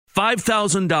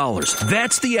$5,000.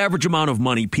 That's the average amount of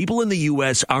money people in the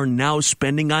U.S. are now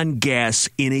spending on gas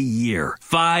in a year.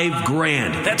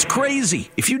 $5,000. That's crazy.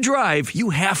 If you drive, you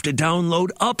have to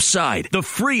download Upside, the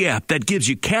free app that gives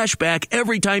you cash back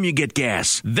every time you get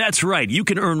gas. That's right. You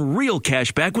can earn real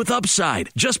cash back with Upside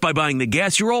just by buying the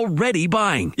gas you're already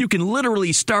buying. You can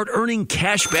literally start earning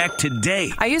cash back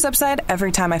today. I use Upside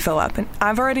every time I fill up, and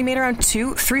I've already made around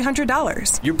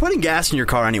 $300. You're putting gas in your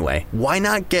car anyway. Why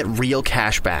not get real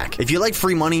cash back? If you like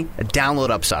free money, download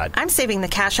Upside. I'm saving the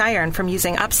cash I earn from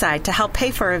using Upside to help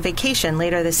pay for a vacation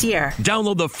later this year.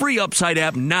 Download the free Upside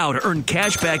app now to earn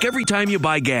cash back every time you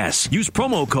buy gas. Use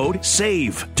promo code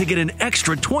SAVE to get an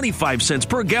extra 25 cents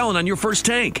per gallon on your first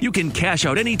tank. You can cash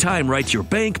out anytime right to your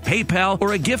bank, PayPal,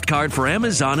 or a gift card for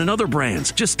Amazon and other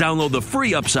brands. Just download the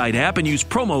free Upside app and use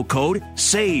promo code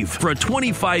SAVE for a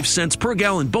 25 cents per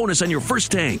gallon bonus on your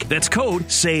first tank. That's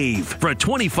code SAVE for a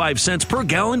 25 cents per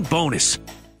gallon bonus.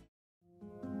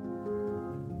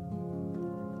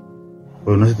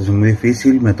 Fue una situación muy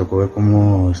difícil, me tocó ver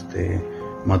cómo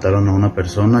mataron a una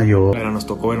persona. Nos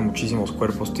tocó ver muchísimos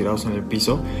cuerpos tirados en el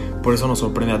piso, por eso nos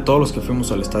sorprende a todos los que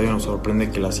fuimos al estadio, nos sorprende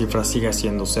que la cifra siga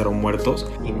siendo 0 muertos.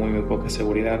 Y muy poca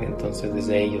seguridad, entonces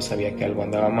desde ahí yo sabía que algo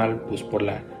andaba mal, pues por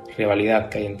la rivalidad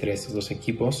que hay entre estos dos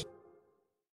equipos.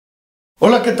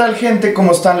 Hola, ¿qué tal, gente?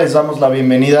 ¿Cómo están? Les damos la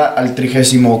bienvenida al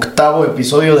 38º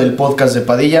episodio del podcast de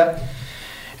Padilla.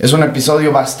 Es un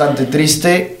episodio bastante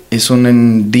triste, es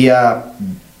un día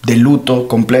de luto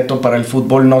completo para el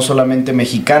fútbol, no solamente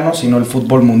mexicano, sino el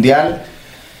fútbol mundial.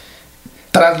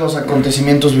 Tras los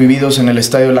acontecimientos vividos en el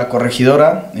Estadio La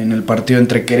Corregidora, en el partido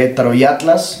entre Querétaro y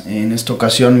Atlas, en esta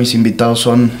ocasión mis invitados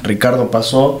son Ricardo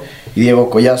Pasó y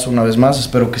Diego Collazo, una vez más,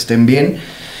 espero que estén bien.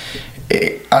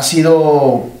 Ha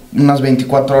sido unas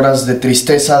 24 horas de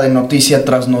tristeza, de noticia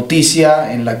tras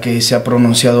noticia, en la que se ha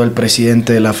pronunciado el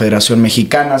presidente de la Federación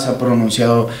Mexicana, se ha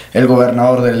pronunciado el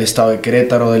gobernador del estado de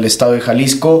Querétaro, del estado de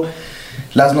Jalisco.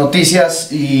 Las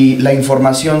noticias y la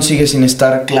información sigue sin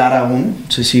estar clara aún,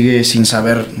 se sigue sin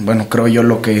saber, bueno, creo yo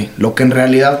lo que en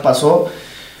realidad pasó,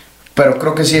 pero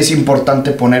creo que sí es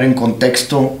importante poner en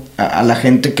contexto a la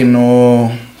gente que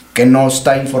no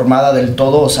está informada del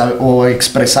todo o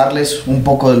expresarles un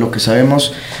poco de lo que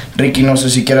sabemos. Ricky, no sé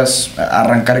si quieras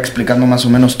arrancar explicando más o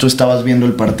menos. Tú estabas viendo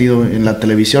el partido en la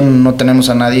televisión, no tenemos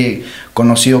a nadie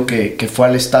conocido que fue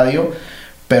al estadio,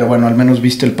 pero bueno, al menos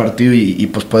viste el partido y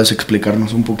pues puedes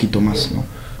explicarnos un poquito más, ¿no?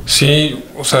 Sí,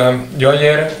 o sea, yo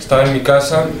ayer estaba en mi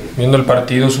casa viendo el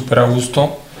partido súper a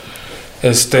gusto.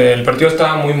 El partido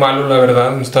estaba muy malo, la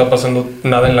verdad, no estaba pasando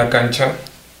nada en la cancha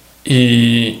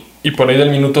y por ahí del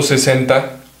minuto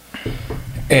 60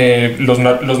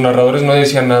 los narradores no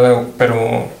decían nada,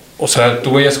 pero, o sea,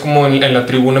 tú veías como en la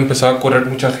tribuna empezaba a correr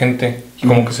mucha gente y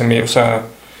como que se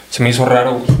me hizo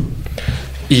raro.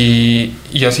 Y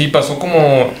así pasó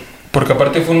como, porque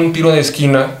aparte fue en un tiro de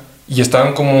esquina y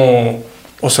estaban como,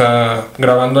 o sea,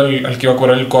 grabando al que iba a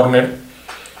correr el córner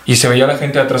y se veía la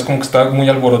gente de atrás como que estaba muy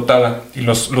alborotada y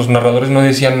los narradores no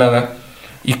decían nada.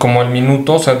 Y como al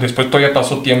minuto, o sea, después todavía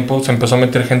pasó tiempo, se empezó a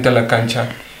meter gente a la cancha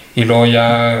y luego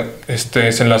ya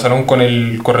se enlazaron con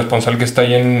el corresponsal que está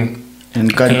ahí en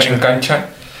cancha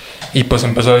y pues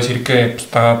empezó a decir que pues,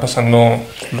 estaba pasando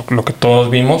lo que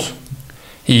todos vimos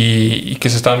y que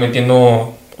se estaban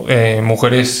metiendo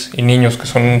mujeres y niños que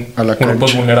son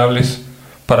grupos vulnerables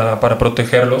para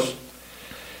protegerlos.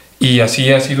 Y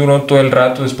así duró todo el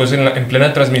rato. Después en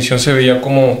plena transmisión se veía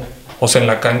como, o sea, en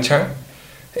la cancha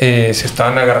se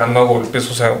estaban agarrando a golpes,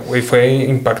 o sea, güey, fue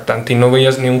impactante y no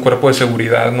veías ni un cuerpo de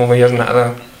seguridad, no veías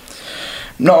nada.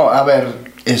 No, a ver,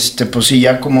 pues sí,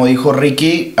 ya como dijo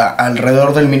Ricky,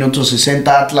 alrededor del minuto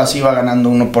 60 Atlas iba ganando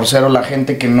 1-0. La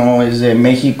gente que no es de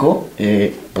México,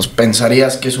 pues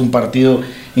pensarías que es un partido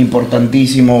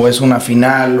importantísimo, o es una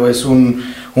final, o es un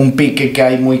pique que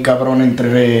hay muy cabrón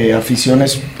entre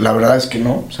aficiones. La verdad es que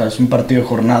no, o sea, es un partido de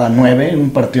jornada 9, un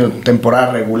partido de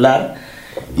temporada regular.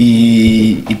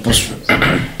 Y pues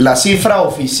la cifra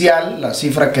oficial, la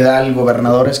cifra que da el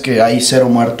gobernador es que hay 0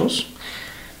 muertos,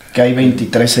 que hay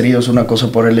 23 heridos, una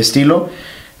cosa por el estilo.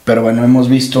 Pero bueno, hemos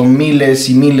visto miles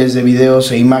y miles de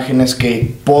videos e imágenes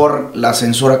que por la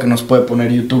censura que nos puede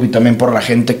poner YouTube y también por la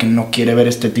gente que no quiere ver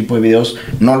este tipo de videos,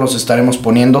 no los estaremos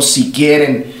poniendo. Si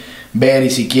quieren ver y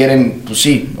si quieren, pues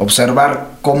sí,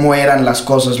 observar cómo eran las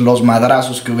cosas, los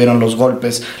madrazos que hubieron, los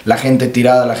golpes, la gente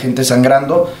tirada, la gente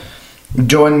sangrando.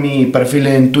 Yo en mi perfil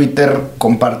en Twitter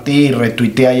compartí y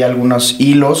retuiteé ahí algunos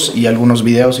hilos y algunos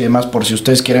videos y demás por si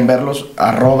ustedes quieren verlos,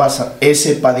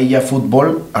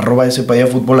 @SPadillaFútbol,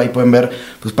 ahí pueden ver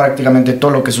pues prácticamente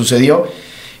todo lo que sucedió.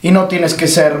 Y no tienes que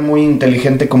ser muy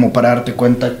inteligente como para darte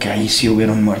cuenta que ahí sí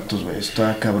hubieron muertos, güey.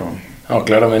 Está cabrón. No,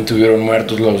 claramente hubieron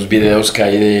muertos. Los videos que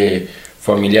hay de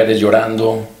familiares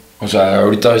llorando. O sea,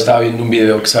 ahorita estaba viendo un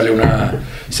video que sale una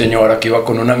señora que iba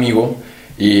con un amigo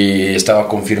y estaba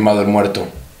confirmado el muerto.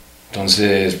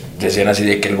 Entonces decían así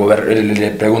de que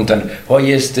le preguntan,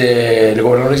 oye, el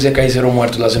gobernador dice que hay 0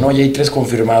 muertos. Le hacen, oye, hay 3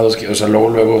 confirmados. O sea,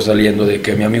 luego saliendo de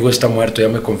que mi amigo está muerto, ya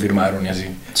me confirmaron y así.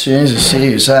 Sí.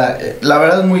 O sea, la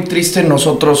verdad es muy triste.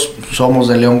 Nosotros somos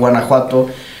de León, Guanajuato.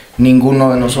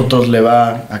 Ninguno de nosotros le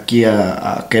va aquí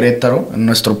a Querétaro.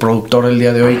 Nuestro productor el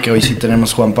día de hoy, que hoy sí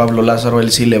tenemos, Juan Pablo Lázaro,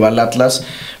 él sí le va al Atlas,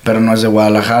 pero no es de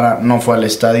Guadalajara, no fue al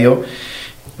estadio.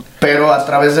 Pero a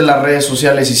través de las redes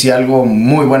sociales, y si algo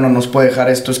muy bueno nos puede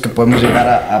dejar esto, es que podemos llegar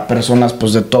a personas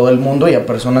pues de todo el mundo y a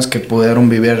personas que pudieron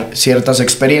vivir ciertas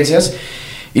experiencias.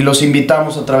 Y los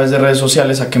invitamos a través de redes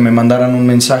sociales a que me mandaran un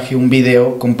mensaje, un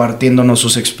video compartiéndonos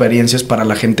sus experiencias para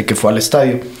la gente que fue al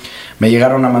estadio. Me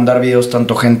llegaron a mandar videos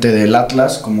tanto gente del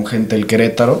Atlas como gente del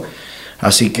Querétaro.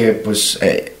 Así que pues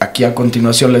aquí a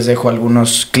continuación les dejo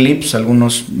algunos clips,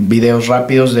 algunos videos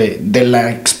rápidos de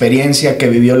la experiencia que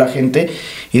vivió la gente.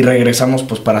 Y regresamos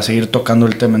pues para seguir tocando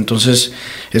el tema. Entonces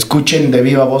escuchen de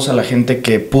viva voz a la gente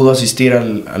que pudo asistir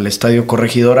al Estadio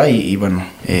Corregidora. Y bueno,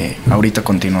 ahorita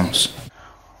continuamos.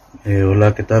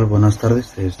 Hola, ¿qué tal? Buenas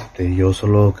tardes. Yo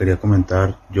solo quería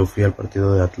comentar, yo fui al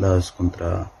partido de Atlas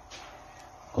contra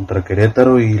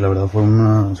Querétaro y la verdad fue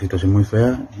una situación muy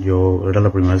fea. Yo era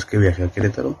la primera vez que viajé a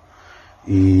Querétaro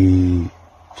y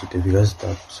si te fijas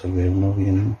se ve uno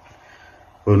bien.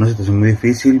 Fue una situación muy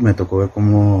difícil. Me tocó ver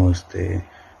cómo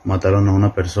mataron a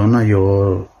una persona.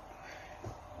 Yo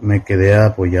me quedé a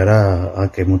apoyar a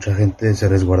que mucha gente se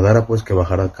resguardara, pues que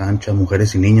bajara a cancha,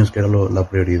 mujeres y niños, que era la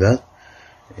prioridad.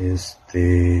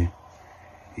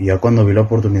 Y ya cuando vi la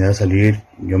oportunidad de salir,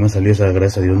 yo me salí, o sea,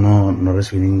 gracias a Dios no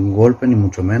recibí ningún golpe, ni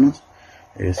mucho menos,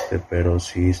 pero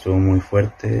sí estuvo muy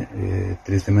fuerte.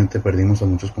 Tristemente perdimos a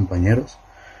muchos compañeros,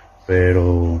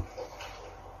 pero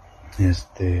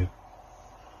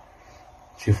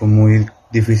sí fue muy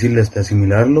difícil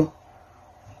asimilar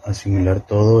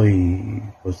todo, y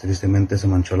pues tristemente se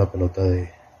manchó la pelota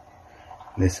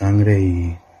de sangre,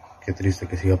 y qué triste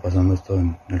que siga pasando esto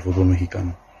en el fútbol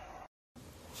mexicano.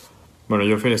 Bueno,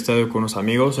 yo fui al estadio con unos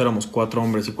amigos, éramos 4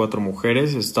 hombres y 4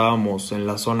 mujeres, estábamos en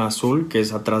la zona azul, que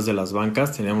es atrás de las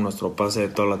bancas, teníamos nuestro pase de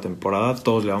toda la temporada,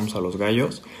 todos le vamos a los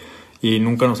Gallos, y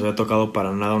nunca nos había tocado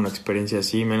para nada una experiencia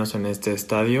así, menos en este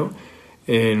estadio.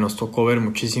 Nos tocó ver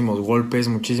muchísimos golpes,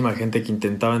 muchísima gente que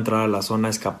intentaba entrar a la zona,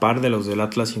 escapar de los del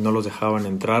Atlas y no los dejaban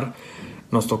entrar.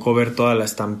 Nos tocó ver toda la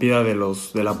estampida de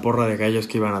la porra de gallos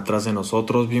que iban atrás de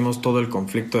nosotros. Vimos todo el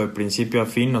conflicto de principio a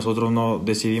fin. Nosotros no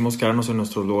decidimos quedarnos en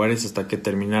nuestros lugares hasta que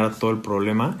terminara todo el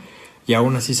problema. Y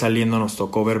aún así saliendo nos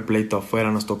tocó ver pleito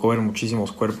afuera, nos tocó ver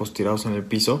muchísimos cuerpos tirados en el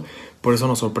piso. Por eso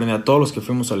nos sorprende, a todos los que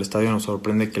fuimos al estadio nos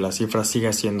sorprende que la cifra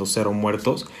siga siendo 0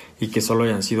 muertos y que solo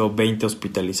hayan sido 20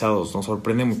 hospitalizados. Nos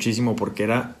sorprende muchísimo porque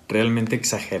era realmente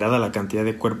exagerada la cantidad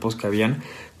de cuerpos que habían,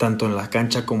 tanto en la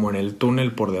cancha como en el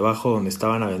túnel por debajo donde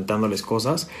estaban aventándoles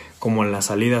cosas, como en la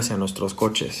salida hacia nuestros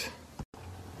coches.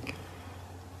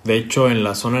 De hecho, en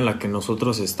la zona en la que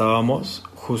nosotros estábamos,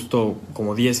 justo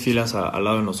como 10 filas al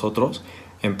lado de nosotros,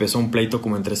 empezó un pleito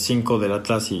como entre 5 del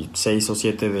Atlas y 6 o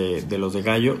 7 de los de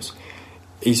Gallos,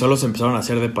 y solo se empezaron a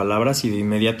hacer de palabras, y de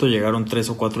inmediato llegaron 3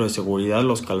 o 4 de seguridad,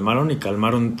 los calmaron y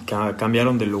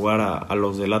cambiaron de lugar a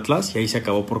los del Atlas, y ahí se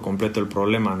acabó por completo el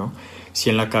problema, ¿no?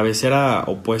 Si en la cabecera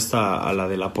opuesta a la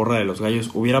de la porra de los Gallos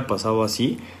hubiera pasado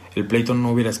así, el pleito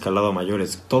no hubiera escalado a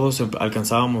mayores. Todos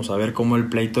alcanzábamos a ver cómo el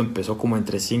pleito empezó como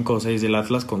entre 5 o 6 del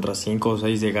Atlas contra 5 o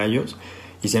 6 de Gallos,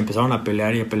 y se empezaron a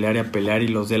pelear y a pelear y a pelear, y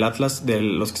los del Atlas,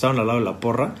 los que estaban al lado de la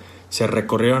porra, se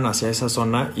recorrieron hacia esa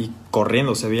zona y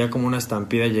corriendo, se veía como una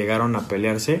estampida, llegaron a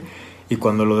pelearse, y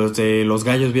cuando los de los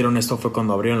Gallos vieron esto fue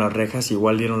cuando abrieron las rejas,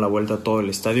 igual dieron la vuelta a todo el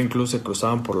estadio, incluso se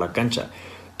cruzaban por la cancha.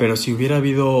 Pero si hubiera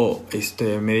habido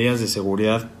medidas de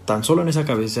seguridad tan solo en esa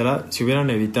cabecera, si hubieran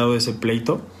evitado ese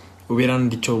pleito, hubieran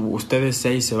dicho, ustedes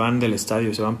 6 se van del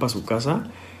estadio, se van para su casa,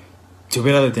 se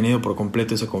hubiera detenido por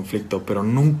completo ese conflicto, pero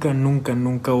nunca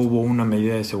hubo una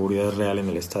medida de seguridad real en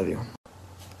el estadio.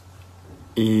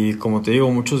 Y como te digo,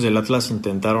 muchos del Atlas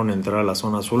intentaron entrar a la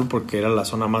zona azul porque era la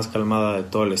zona más calmada de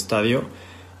todo el estadio,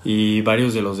 y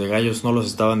varios de los de Gallos no los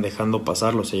estaban dejando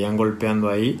pasar, los seguían golpeando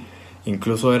ahí.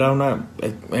 Incluso era una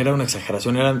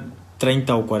exageración, eran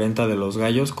 30 o 40 de los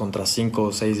Gallos contra 5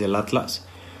 o 6 del Atlas.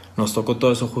 Nos tocó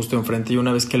todo eso justo enfrente, y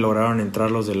una vez que lograron entrar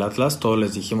los del Atlas, todos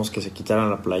les dijimos que se quitaran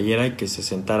la playera y que se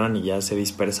sentaran y ya se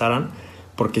dispersaran,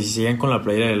 porque si seguían con la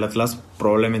playera del Atlas,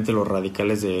 probablemente los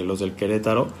radicales de los del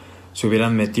Querétaro se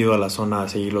hubieran metido a la zona a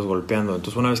seguirlos golpeando.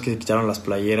 Entonces una vez que se quitaron las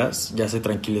playeras ya se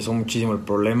tranquilizó muchísimo el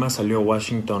problema, salió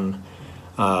Washington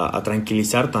a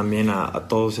tranquilizar también a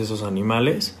todos esos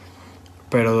animales.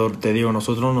 Pero te digo,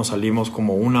 nosotros nos salimos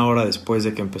como una hora después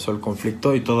de que empezó el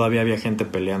conflicto y todavía había gente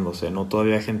peleándose, ¿no?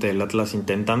 Todavía había gente del Atlas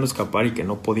intentando escapar y que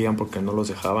no podían porque no los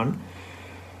dejaban.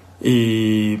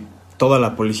 Y toda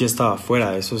la policía estaba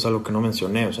afuera, eso es algo que no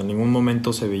mencioné. O sea, en ningún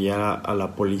momento se veía a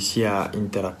la policía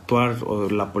interactuar o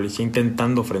la policía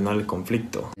intentando frenar el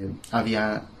conflicto.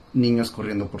 Había niños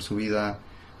corriendo por su vida,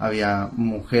 había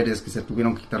mujeres que se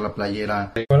tuvieron que quitar la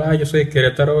playera. Hola, yo soy de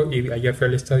Querétaro y ayer fui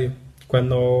al estadio.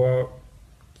 Cuando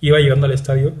iba llegando al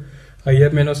estadio, había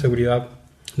menos seguridad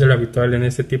de lo habitual en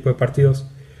este tipo de partidos.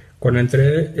 Cuando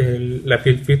entré, el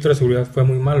filtro de seguridad fue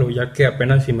muy malo, ya que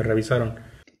apenas si me revisaron.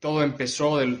 Todo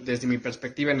empezó desde mi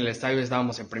perspectiva. En el estadio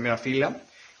estábamos en primera fila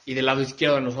y del lado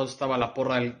izquierdo de nosotros estaba la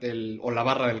porra o la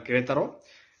barra del Querétaro,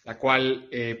 la cual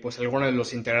pues algunos de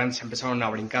los integrantes empezaron a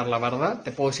brincar la barda.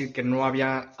 Te puedo decir que no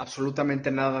había absolutamente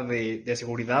nada de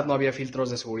seguridad, no había filtros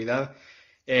de seguridad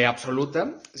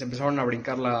absoluta. Se empezaron a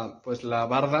brincar la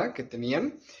barda que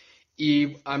tenían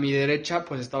y a mi derecha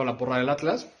pues estaba la porra del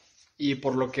Atlas y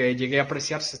por lo que llegué a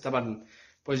apreciar se estaban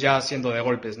pues ya haciendo de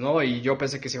golpes, ¿no? Y yo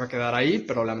pensé que se iba a quedar ahí,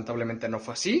 pero lamentablemente no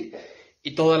fue así.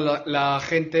 Y toda la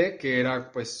gente que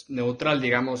era pues neutral,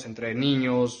 digamos, entre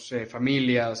niños,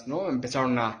 familias, ¿no?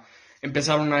 Empezaron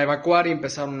a evacuar y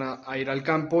empezaron a ir al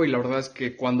campo, y la verdad es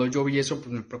que cuando yo vi eso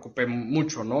pues me preocupé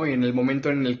mucho, ¿no? Y en el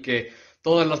momento en el que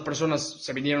todas las personas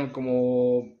se vinieron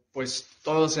como pues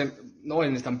todos en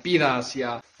estampida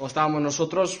hacia donde estábamos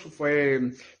nosotros, fue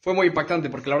muy impactante,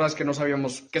 porque la verdad es que no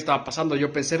sabíamos qué estaba pasando.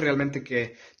 Yo pensé realmente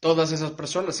que todas esas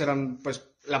personas eran pues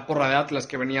la porra de Atlas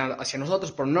que venía hacia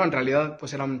nosotros, pero no, en realidad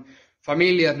pues eran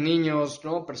familias, niños,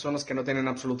 ¿no? Personas que no tienen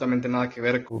absolutamente nada que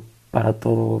ver. Para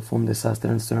todo fue un desastre.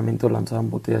 En el estacionamiento lanzaban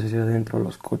botellas hacia adentro,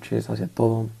 los coches, hacia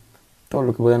todo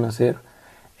lo que podían hacer.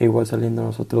 E igual saliendo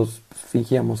nosotros pues,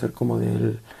 fingíamos ser como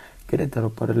del Querétaro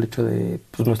para el hecho de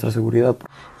pues, nuestra seguridad.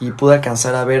 Y pude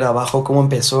alcanzar a ver abajo cómo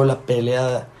empezó la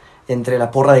pelea entre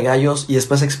la porra de Gallos y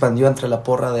después se expandió entre la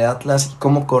porra de Atlas y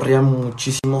cómo corrían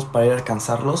muchísimos para ir a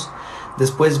alcanzarlos.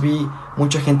 Después vi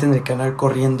mucha gente en el canal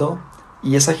corriendo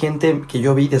y esa gente que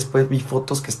yo vi, después vi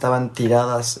fotos que estaban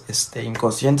tiradas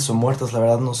inconscientes o muertas, la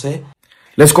verdad no sé.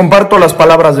 Les comparto las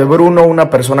palabras de Bruno, una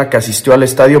persona que asistió al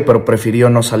estadio pero prefirió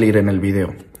no salir en el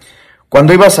video.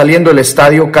 Cuando iba saliendo el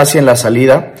estadio, casi en la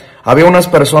salida, había unas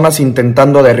personas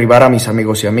intentando derribar a mis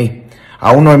amigos y a mí.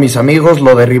 A uno de mis amigos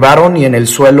lo derribaron y en el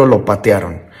suelo lo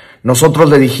patearon. Nosotros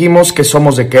le dijimos que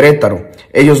somos de Querétaro.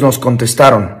 Ellos nos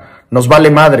contestaron, nos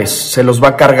vale madres, se los va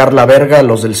a cargar la verga a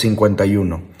los del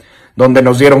 51. Donde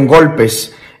nos dieron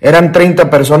golpes, eran 30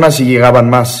 personas y llegaban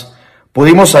más.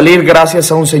 Pudimos salir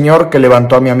gracias a un señor que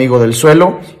levantó a mi amigo del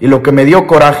suelo y lo que me dio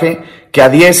coraje, que a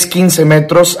 10, 15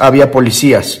 metros había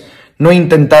policías. No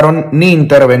intentaron ni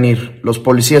intervenir. Los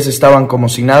policías estaban como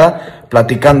si nada,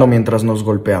 platicando mientras nos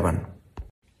golpeaban.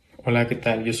 Hola, ¿qué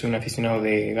tal? Yo soy un aficionado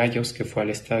de Gallos que fue al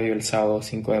estadio el sábado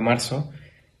 5 de marzo.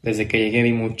 Desde que llegué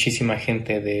vi muchísima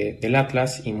gente del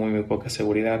Atlas y muy poca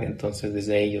seguridad. Entonces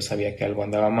desde ahí yo sabía que algo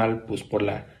andaba mal, pues por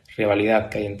la rivalidad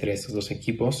que hay entre estos dos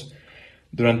equipos.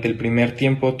 Durante el primer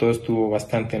tiempo todo estuvo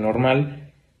bastante normal.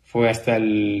 Fue hasta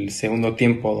el segundo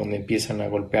tiempo donde empiezan a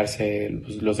golpearse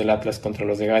los del Atlas contra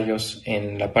los de Gallos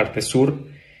en la parte sur.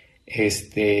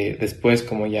 Después,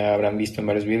 como ya habrán visto en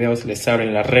varios videos, les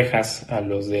abren las rejas a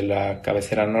los de la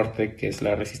cabecera norte, que es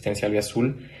la Resistencia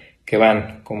Albiazul, que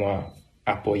van como a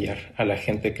apoyar a la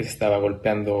gente que se estaba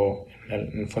golpeando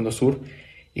en el fondo sur,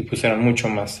 y pues eran mucho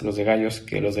más los de Gallos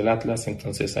que los del Atlas.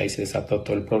 Entonces ahí se desató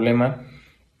todo el problema.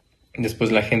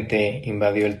 Después la gente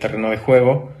invadió el terreno de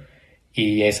juego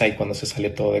y es ahí cuando se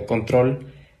salió todo de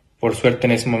control. Por suerte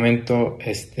en ese momento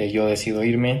yo decido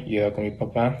irme, yo iba con mi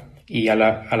papá, y a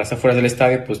las afueras del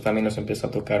estadio pues también nos empezó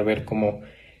a tocar ver cómo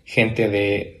gente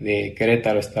de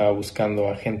Querétaro estaba buscando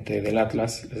a gente del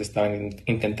Atlas, les estaban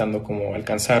intentando como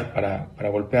alcanzar para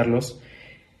golpearlos.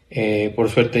 Por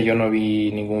suerte yo no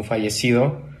vi ningún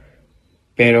fallecido,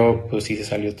 pero pues sí se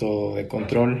salió todo de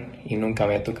control y nunca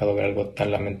me ha tocado ver algo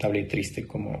tan lamentable y triste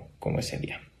como ese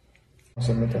día.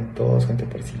 Se meten todos, gente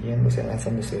persiguiéndose,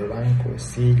 lanzándose de bancos,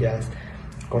 sillas,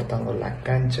 cortando la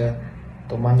cancha,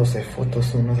 tomándose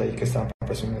fotos, unos de ahí que estaban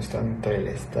presumiendo estar dentro del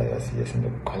estadio así haciendo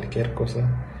cualquier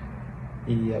cosa,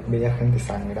 y veía gente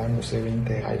sangrándose,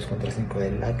 20 Gallos contra 5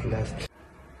 del Atlas.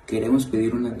 Queremos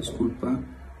pedir una disculpa,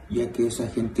 ya que esa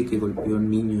gente que golpeó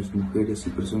niños, mujeres y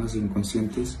personas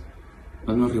inconscientes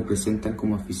no nos representan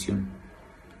como afición.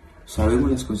 Sabemos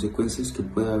las consecuencias que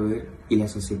puede haber y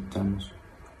las aceptamos.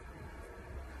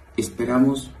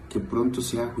 Esperamos que pronto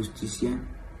se haga justicia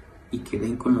y que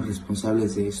den con los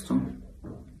responsables de esto,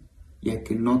 ya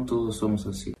que no todos somos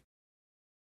así.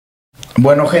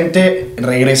 Bueno, gente,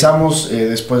 regresamos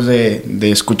después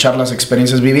de escuchar las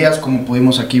experiencias vividas. Como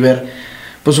pudimos aquí ver,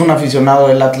 pues un aficionado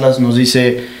del Atlas nos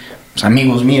dice, pues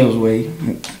amigos míos, güey,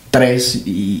 3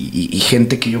 y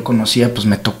gente que yo conocía, pues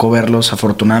me tocó verlos.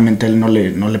 Afortunadamente él no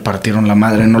le partieron la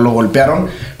madre, no lo golpearon,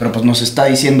 pero pues nos está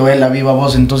diciendo él a viva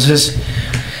voz. Entonces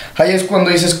ahí es cuando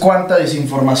dices cuánta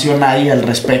desinformación hay al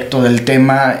respecto del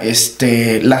tema.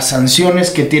 Las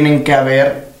sanciones que tienen que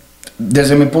haber,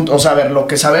 desde mi punto, o sea, a ver, lo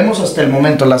que sabemos hasta el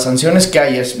momento, las sanciones que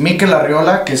hay es Mikel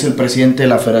Arriola, que es el presidente de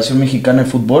la Federación Mexicana de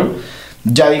Fútbol,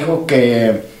 ya dijo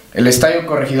que el Estadio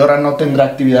Corregidora no tendrá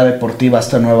actividad deportiva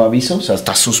hasta nuevo aviso, o sea,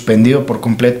 está suspendido por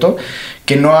completo,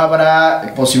 que no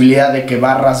habrá posibilidad de que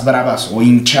barras bravas o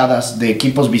hinchadas de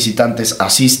equipos visitantes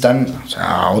asistan, o sea,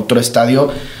 a otro estadio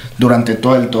durante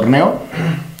todo el torneo,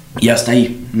 y hasta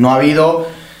ahí. No ha habido,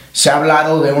 se ha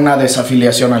hablado de una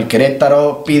desafiliación al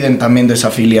Querétaro, piden también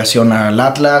desafiliación al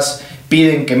Atlas,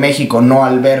 piden que México no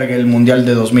albergue el Mundial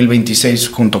de 2026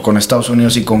 junto con Estados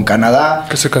Unidos y con Canadá.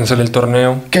 Que se cancele el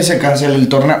torneo.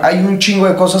 Hay un chingo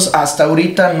de cosas. Hasta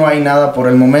ahorita no hay nada por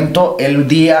el momento. El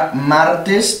día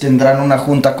martes tendrán una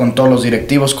junta con todos los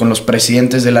directivos, con los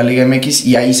presidentes de la Liga MX,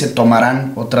 y ahí se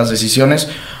tomarán otras decisiones.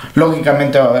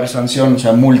 Lógicamente va a haber sanción, o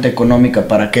sea, multa económica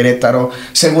para Querétaro.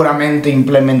 Seguramente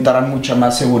implementarán mucha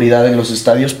más seguridad en los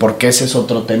estadios, porque ese es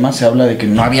otro tema. Se habla de que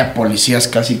no había policías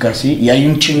casi, y hay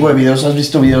un chingo de videos. ¿Has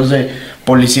visto videos de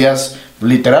policías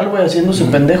literal, güey, haciéndose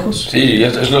pendejos? Sí,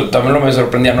 eso también me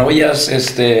sorprendía. No veías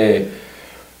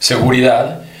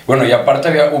seguridad. Bueno, y aparte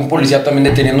había un policía también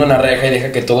deteniendo una reja y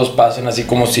deja que todos pasen así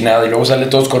como si nada, y luego sale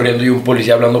todos corriendo y un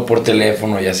policía hablando por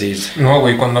teléfono y así. No,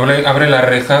 güey, cuando abre la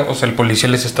reja, o sea, el policía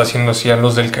les está haciendo así a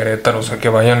los del Querétaro, o sea, que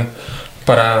vayan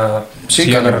para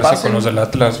que agarrarse con los del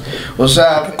Atlas. O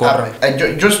sea,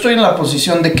 yo estoy en la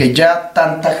posición de que ya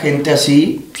tanta gente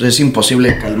así, pues es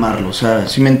imposible calmarlo, o sea,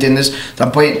 ¿sí me entiendes?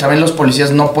 También los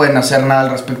policías no pueden hacer nada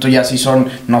al respecto, ya si son,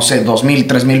 no sé, 2,000,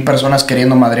 3,000 personas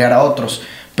queriendo madrear a otros.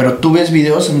 Pero tú ves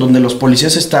videos en donde los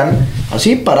policías están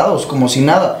así parados, como si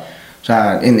nada. O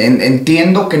sea,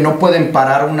 entiendo que no pueden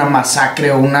parar una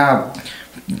masacre o una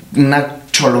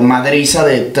cholomadriza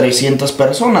de 300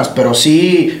 personas, pero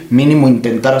sí mínimo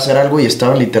intentar hacer algo, y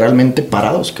estaban literalmente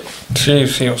parados, cabrón.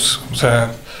 Sí, o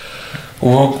sea,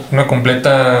 hubo una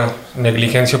completa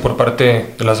negligencia por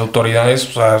parte de las autoridades.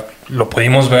 O sea, lo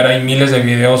pudimos ver, hay miles de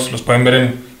videos, los pueden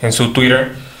ver en su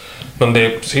Twitter,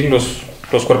 donde sí,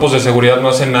 los cuerpos de seguridad no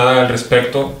hacen nada al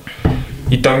respecto.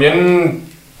 Y también,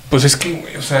 pues es que,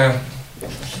 o sea,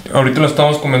 ahorita lo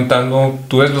estamos comentando,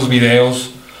 tú ves los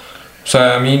videos, o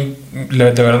sea, a mí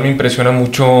de verdad me impresiona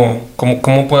mucho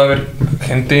cómo puede haber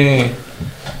gente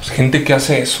que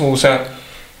hace eso. O sea,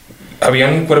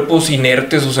 habían cuerpos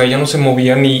inertes, o sea, ya no se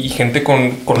movían, y gente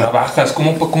con navajas.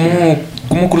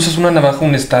 ¿Cómo cruzas una navaja a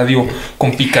un estadio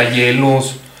con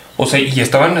picayelos? O sea, y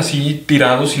estaban así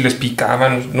tirados y les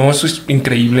picaban. No, eso es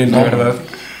increíble, la verdad.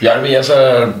 Ya veías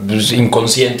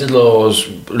inconscientes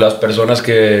las personas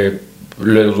que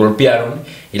les golpearon,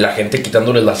 y la gente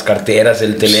quitándoles las carteras,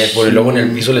 el teléfono, y luego en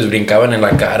el piso les brincaban en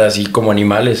la cara, así como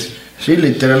animales. Sí,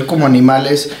 literal como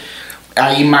animales.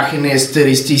 Hay imágenes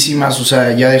tristísimas, o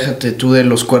sea, ya déjate tú de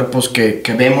los cuerpos que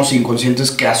vemos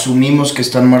inconscientes, que asumimos que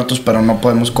están muertos, pero no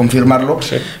podemos confirmarlo.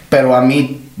 Sí. Pero a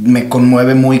mí me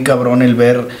conmueve muy cabrón el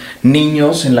ver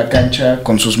niños en la cancha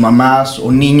con sus mamás,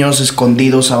 o niños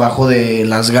escondidos abajo de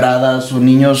las gradas, o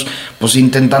niños pues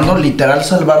intentando literal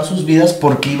salvar sus vidas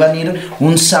porque iban a ir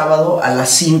un sábado a las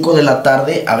 5 de la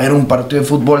tarde a ver un partido de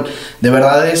fútbol. De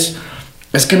verdad es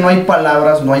que no hay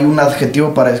palabras, no hay un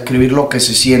adjetivo para describir lo que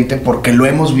se siente, porque lo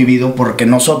hemos vivido, porque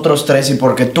nosotros tres y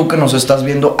porque tú que nos estás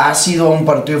viendo has ido a un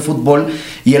partido de fútbol,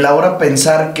 y el ahora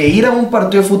pensar que ir a un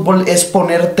partido de fútbol es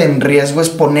ponerte en riesgo, es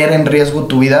poner en riesgo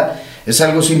tu vida, es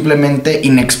algo simplemente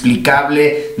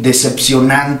inexplicable,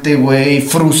 decepcionante, güey,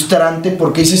 frustrante,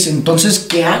 porque dices, entonces,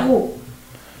 ¿qué hago?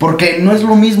 Porque no es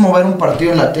lo mismo ver un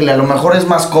partido en la tele, a lo mejor es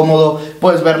más cómodo,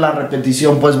 puedes ver la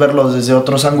repetición, puedes verlo desde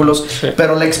otros ángulos, sí.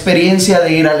 Pero la experiencia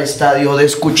de ir al estadio, de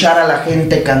escuchar a la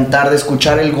gente cantar, de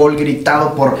escuchar el gol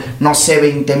gritado por, no sé,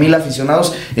 20,000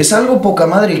 aficionados, es algo poca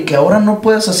madre, y que ahora no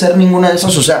puedas hacer ninguna de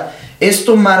esas. O sea,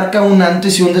 esto marca un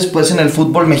antes y un después en el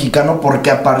fútbol mexicano,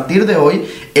 porque a partir de hoy,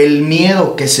 el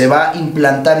miedo que se va a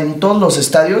implantar en todos los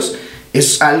estadios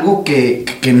es algo que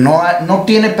no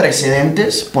tiene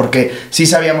precedentes, porque sí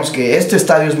sabíamos que este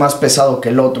estadio es más pesado que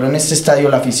el otro, en este estadio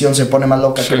la afición se pone más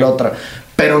loca que la otra,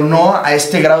 pero no a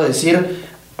este grado de decir,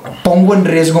 pongo en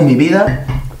riesgo mi vida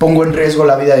pongo en riesgo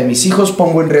la vida de mis hijos,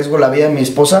 pongo en riesgo la vida de mi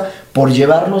esposa por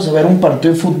llevarlos a ver un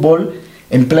partido de fútbol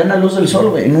en plena luz del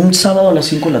sol, güey, en un sábado a las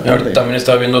 5 de la tarde. Ahorita también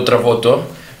estaba viendo otra foto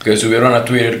que subieron a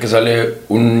Twitter que sale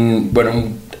un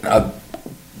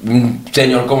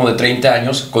señor como de 30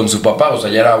 años con su papá, o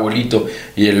sea, ya era abuelito,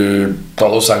 y él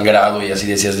todo sangrado, y así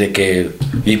decías de que,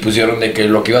 y pusieron de que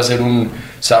lo que iba a ser un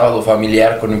sábado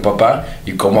familiar con mi papá,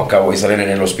 y cómo acabó, y salen en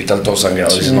el hospital todos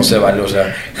sangrados. Sí. No se vale, o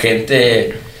sea,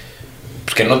 gente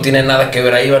pues, que no tiene nada que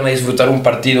ver ahí, van a disfrutar un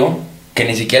partido que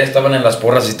ni siquiera estaban en las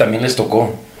porras y también les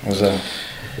tocó, o sea...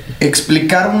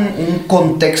 Explicar un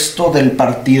contexto del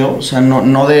partido, o sea,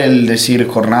 no del decir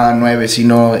jornada 9,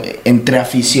 sino entre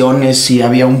aficiones, si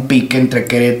había un pique entre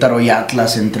Querétaro y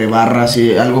Atlas, entre barras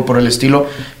y algo por el estilo.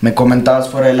 Me comentabas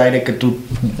fuera del aire que tú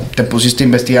te pusiste a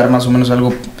investigar más o menos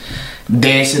algo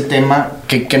de ese tema.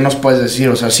 ¿Qué nos puedes decir?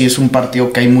 O sea, si es un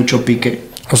partido que hay mucho pique.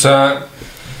 O sea,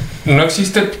 no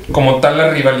existe como tal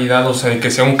la rivalidad, o sea, de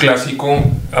que sea un clásico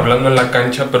hablando en la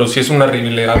cancha, pero sí es una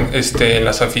rivalidad en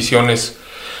las aficiones.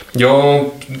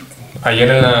 Yo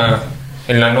ayer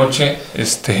en la noche,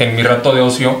 en mi rato de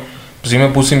ocio, pues sí me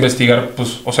puse a investigar,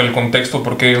 pues, o sea, el contexto,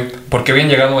 por qué habían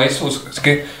llegado a eso. Es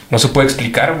que no se puede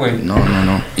explicar, güey. No.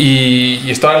 Y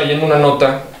estaba leyendo una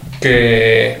nota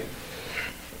que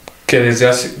desde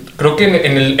hace, creo que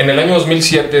en el año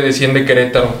 2007 desciende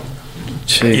Querétaro.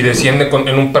 Sí. Y desciende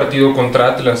en un partido contra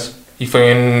Atlas, y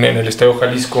fue en el Estadio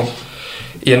Jalisco.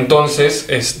 Y entonces,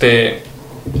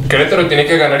 Querétaro tiene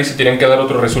que ganar y se tienen que dar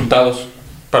otros resultados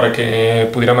para que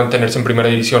pudiera mantenerse en primera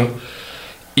división.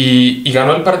 Y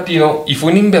ganó el partido, y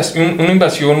fue una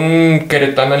invasión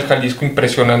queretana al Jalisco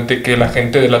impresionante, que la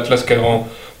gente del Atlas quedó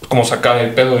como sacada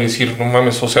del pedo de decir, no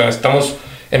mames, o sea, estamos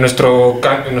en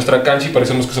nuestra cancha y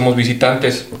parecemos que somos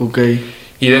visitantes. Okay.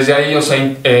 Y desde ahí, o sea,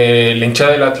 la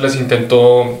hinchada del Atlas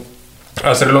intentó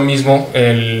hacer lo mismo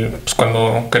pues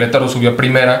cuando Querétaro subió a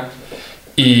primera.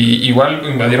 Y igual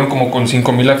invadieron como con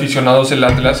 5,000 aficionados el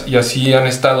Atlas, y así han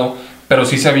estado, pero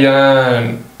sí ya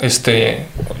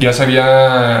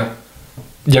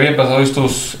habían pasado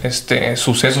estos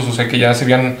sucesos, o sea, que ya se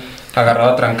habían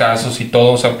agarrado a trancazos y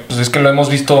todo. O sea, pues es que lo hemos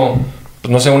visto,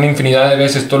 pues no sé, una infinidad de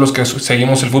veces. Todos los que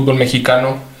seguimos el fútbol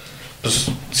mexicano,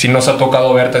 pues sí nos ha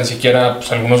tocado ver tan siquiera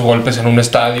pues algunos golpes en un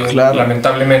estadio, claro,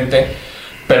 lamentablemente,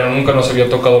 pero nunca nos había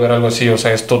tocado ver algo así. O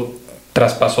sea, esto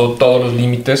traspasó todos los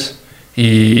límites.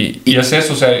 Y es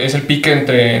eso, o sea, es el pique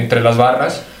entre las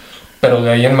barras, pero de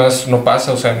ahí en más no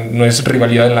pasa, o sea, no es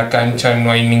rivalidad en la cancha,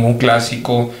 no hay ningún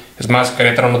clásico. Es más,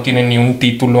 Querétaro no tiene ni un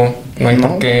título, no hay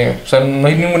por qué, o sea, no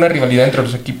hay ninguna rivalidad entre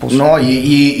los equipos. No,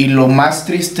 y lo más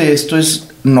triste de esto es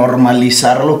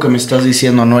normalizar lo que me estás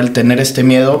diciendo, ¿no? El tener este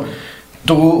miedo.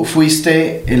 Tú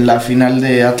fuiste en la final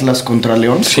de Atlas contra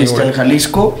León, sí, fuiste al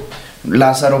Jalisco.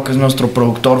 Lázaro, que es nuestro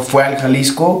productor, fue al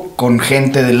Jalisco con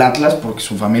gente del Atlas, porque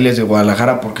su familia es de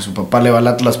Guadalajara, porque su papá le va al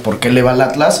Atlas, porque él le va al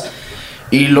Atlas.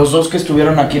 Y los dos que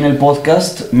estuvieron aquí en el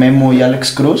podcast, Memo y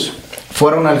Alex Cruz,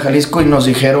 fueron al Jalisco y nos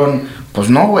dijeron,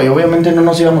 pues no, güey, obviamente no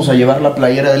nos íbamos a llevar la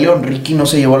playera de León. Ricky no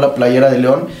se llevó la playera de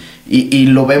León. Y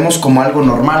lo vemos como algo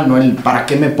normal, ¿no? El ¿para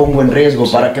qué me pongo en riesgo?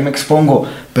 ¿Para qué me expongo?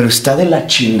 Pero está de la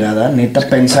chingada, neta,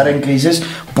 pensar en que dices,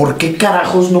 ¿por qué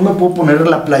carajos no me puedo poner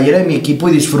la playera de mi equipo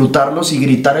y disfrutarlos y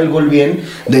gritar el gol bien?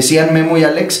 Decían Memo y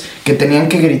Alex que tenían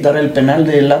que gritar el penal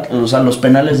del Atlas, o sea, los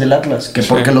penales del Atlas, que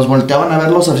porque los volteaban a ver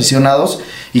los aficionados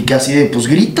y que así de, pues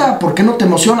grita, ¿por qué no te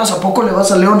emocionas? ¿A poco le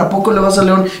vas a León? ¿A poco le vas a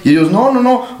León? Y ellos,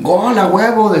 no, gol a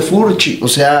huevo de Furchi. O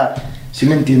sea, ¿sí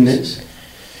me entiendes?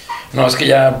 No, es que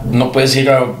ya no puedes ir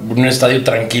a un estadio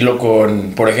tranquilo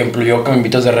con, por ejemplo, yo que me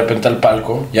invitas de repente al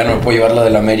palco, ya no me puedo llevar la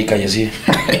del América y así.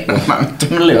 No mames, tú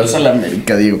no le vas a la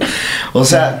América, digo. O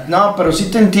sea, no, pero sí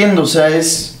te entiendo, o sea,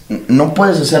 no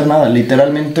puedes hacer nada,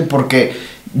 literalmente, porque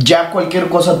ya cualquier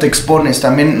cosa te expones.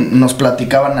 También nos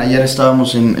platicaban, ayer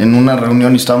estábamos en una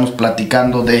reunión y estábamos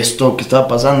platicando de esto que estaba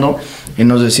pasando, y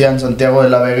nos decían Santiago de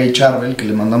la Vega y Charbel, que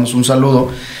le mandamos un saludo,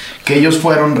 que ellos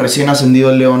fueron recién ascendido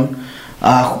el León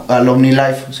al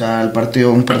OmniLife, o sea,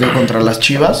 un partido contra las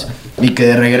Chivas, y que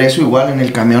de regreso igual en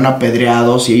el camión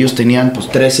apedreados, y ellos tenían pues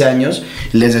 13 años,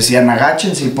 y les decían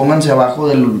agáchense y pónganse abajo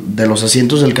de los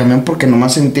asientos del camión, porque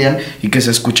nomás sentían y que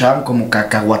se escuchaban como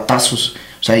cacahuatazos,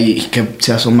 o sea, y que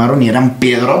se asomaron y eran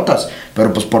piedrotas,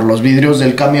 pero pues por los vidrios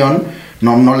del camión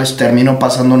no les terminó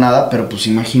pasando nada. Pero pues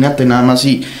imagínate nada más,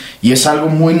 y es algo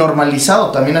muy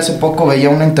normalizado. También hace poco veía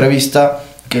una entrevista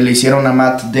que le hicieron a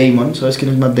Matt Damon. ¿Sabes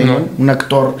quién es Matt Damon? No. Un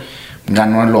actor,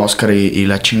 ganó el Oscar y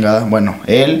la chingada. Bueno,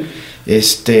 él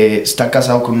está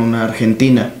casado con una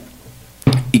argentina,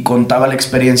 y contaba la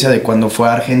experiencia de cuando fue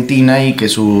a Argentina y que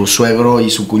su suegro y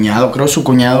su cuñado, creo su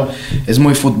cuñado es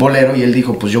muy futbolero, y él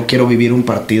dijo, pues yo quiero vivir un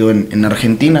partido en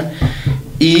Argentina.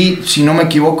 Y si no me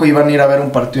equivoco iban a ir a ver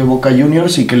un partido de Boca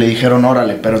Juniors y que le dijeron,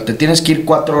 órale, pero te tienes que ir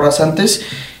 4 horas antes,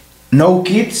 no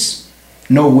kids,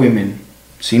 no women,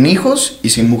 sin hijos y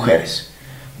sin mujeres.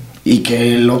 Y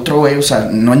que el otro güey, o sea,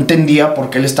 no entendía por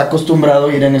qué él está acostumbrado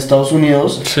a ir en Estados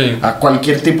Unidos a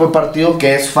cualquier tipo de partido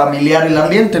que es familiar el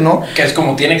ambiente, ¿no? Que es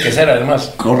como tiene que ser,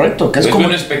 además. Correcto, que es como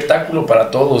un espectáculo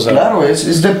para todos. ¿sabes? Claro,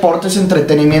 es deporte, es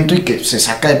entretenimiento, y que se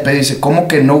saca de pedo y dice, ¿cómo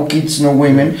que no kids, no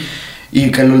women?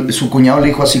 Y que su cuñado le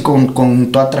dijo así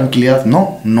con toda tranquilidad,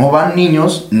 no van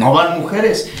niños, no van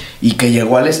mujeres. Y que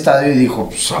llegó al estadio y dijo,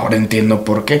 pues ahora entiendo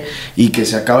por qué. Y que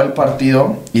se acaba el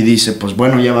partido y dice, pues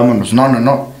bueno, ya vámonos.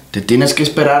 No. Te tienes que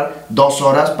esperar 2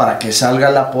 horas para que salga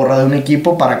la porra de un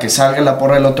equipo, para que salga la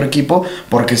porra del otro equipo,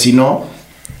 porque si no,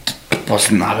 pues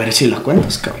a ver si la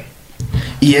cuentas, cabrón.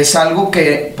 Y es algo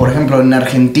que, por ejemplo, en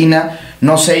Argentina,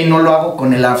 no sé, y no lo hago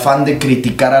con el afán de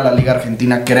criticar a la Liga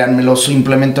Argentina, créanmelo,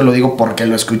 simplemente lo digo porque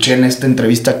lo escuché en esta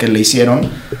entrevista que le hicieron,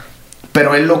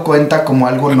 pero él lo cuenta como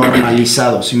algo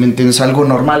normalizado, ¿sí me entiendes? Algo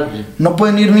normal. No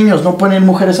pueden ir niños, no pueden ir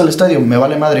mujeres al estadio, me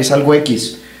vale madre, es algo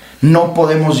X. No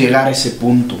podemos llegar a ese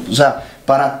punto. O sea,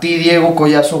 para ti, Diego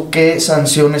Collazo, ¿qué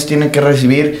sanciones tiene que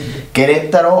recibir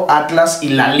Querétaro, Atlas y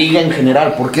la liga en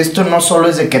general? Porque esto no solo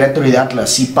es de Querétaro y de Atlas.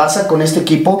 Si pasa con este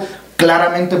equipo,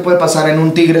 claramente puede pasar en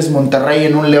un Tigres Monterrey,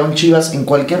 en un León Chivas, en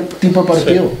cualquier tipo de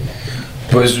partido. Sí.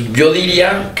 Pues yo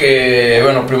diría que,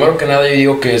 bueno, primero que nada yo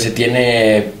digo que se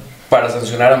tiene para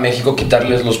sancionar a México,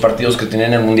 quitarles los partidos que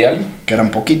tenían en el Mundial. Que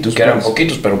eran poquitos. Que eran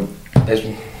poquitos, pero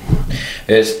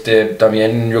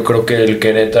también yo creo que el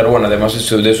Querétaro, bueno, además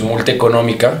de su multa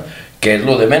económica, que es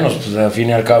lo de menos, pues al fin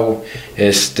y al cabo,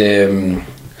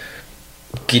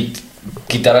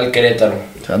 quitar al Querétaro.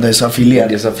 O sea, desafiliar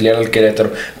al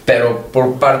Querétaro. Pero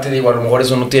por parte, digo, a lo mejor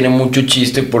eso no tiene mucho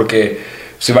chiste porque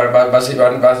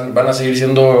van a seguir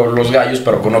siendo los Gallos,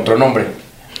 pero con otro nombre.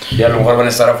 Y a lo mejor van a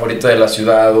estar afuera de la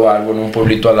ciudad o algo, en un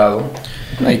pueblito al lado.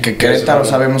 Y que Querétaro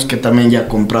sabemos que también ya ha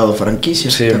comprado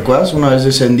franquicias, sí. ¿Te acuerdas? Una vez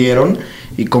descendieron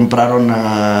y compraron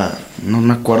no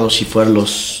me acuerdo si fue a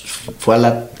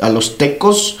los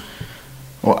Tecos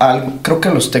o creo que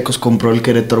a los Tecos compró el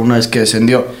Querétaro una vez que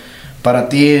descendió. ¿Para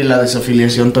ti la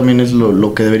desafiliación también es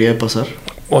lo que debería de pasar?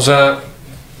 O sea,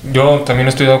 yo también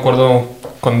estoy de acuerdo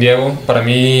con Diego. Para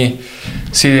mí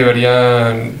sí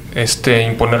deberían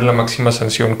imponer la máxima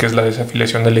sanción, que es la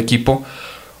desafiliación del equipo.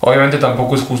 Obviamente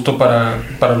tampoco es justo para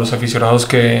los aficionados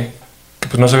que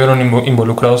pues no se vieron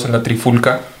involucrados en la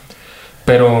trifulca,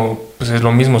 pero pues es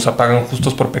lo mismo, o sea, pagan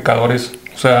justos por pecadores.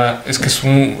 O sea, es que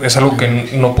es algo que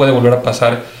no puede volver a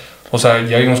pasar. O sea,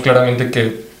 ya vimos claramente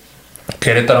que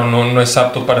Querétaro no es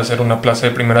apto para ser una plaza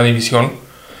de primera división.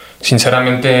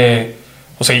 Sinceramente,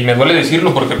 o sea, y me duele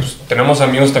decirlo porque pues, tenemos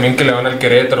amigos también que le van al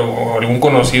Querétaro, o algún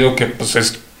conocido que pues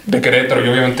es de Querétaro, y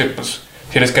obviamente pues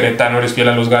si eres queretano eres fiel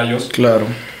a los Gallos. Claro.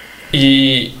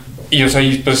 Y o sea,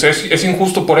 pues es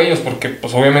injusto por ellos porque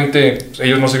pues obviamente pues,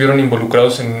 ellos no se vieron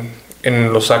involucrados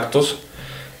en los actos,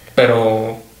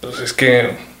 pero pues es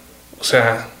que, o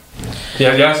sea,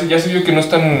 ya se vio que no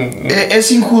están...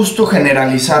 Es injusto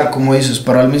generalizar, como dices,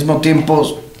 pero al mismo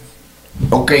tiempo,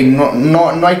 ok,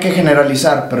 no hay que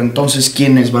generalizar, pero entonces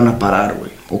 ¿quiénes van a parar,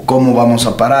 güey? ¿O cómo vamos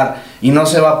a parar? Y no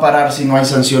se va a parar si no hay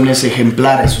sanciones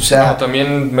ejemplares, o sea... No,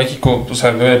 también México, o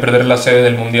sea, debe perder la sede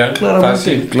del Mundial.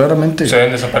 Claramente. Se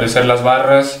deben desaparecer las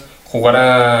barras, jugar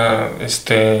a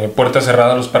puerta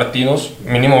cerrada los partidos,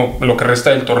 mínimo lo que resta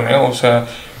del torneo, o sea,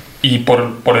 y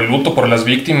por el luto, por las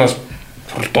víctimas,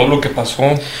 por todo lo que pasó.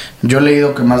 Yo he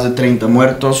leído que más de 30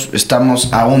 muertos,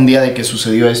 estamos a un día de que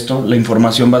sucedió esto, la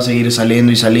información va a seguir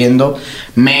saliendo y saliendo.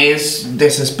 Me es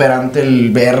desesperante el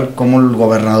ver cómo el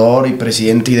gobernador y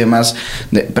presidente y demás,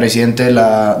 presidente de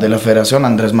la federación,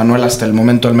 Andrés Manuel, hasta el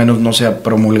momento al menos no se ha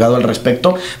promulgado al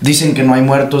respecto. Dicen que no hay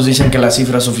muertos, dicen que las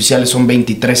cifras oficiales son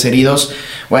 23 heridos.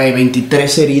 Güey,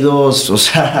 23 heridos, o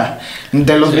sea,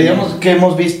 de los videos que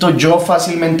hemos visto, yo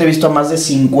fácilmente he visto a más de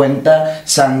 50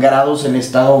 sangrados en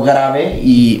estado grave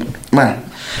y... Bueno,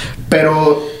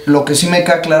 pero lo que sí me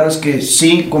queda claro es que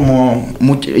sí, como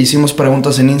hicimos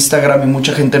preguntas en Instagram y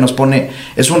mucha gente nos pone,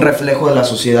 es un reflejo de la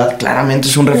sociedad, claramente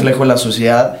es un reflejo de la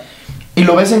sociedad, y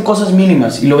lo ves en cosas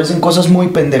mínimas, y lo ves en cosas muy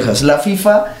pendejas. La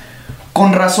FIFA,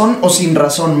 con razón o sin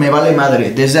razón, me vale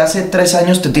madre, desde hace 3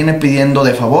 años te tiene pidiendo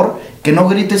de favor que no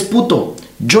grites puto.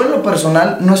 Yo en lo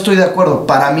personal no estoy de acuerdo.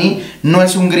 Para mí no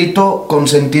es un grito con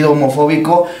sentido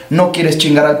homofóbico, no quieres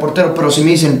chingar al portero, pero si me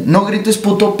dicen, no grites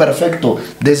puto, perfecto.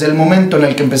 Desde el momento en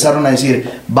el que empezaron a decir,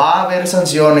 va a haber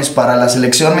sanciones para la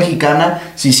selección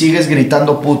mexicana si sigues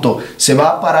gritando puto, se va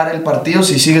a parar el partido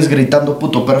si sigues gritando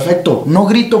puto, perfecto, no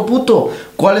grito puto.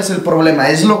 ¿Cuál es el problema?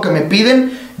 ¿Es lo que me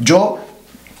piden? Yo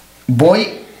voy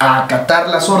a acatar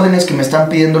las órdenes que me están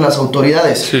pidiendo las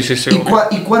autoridades. Sí,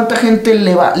 ¿Y cuánta gente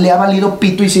le ha valido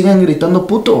pito y siguen gritando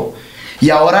puto? Y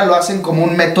ahora lo hacen como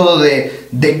un método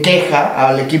de queja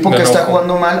al equipo que está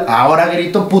jugando mal. Ahora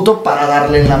grito puto para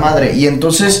darle en la madre. Y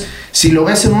entonces, si lo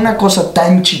ves en una cosa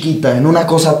tan chiquita, en una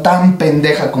cosa tan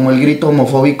pendeja como el grito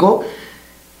homofóbico,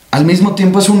 al mismo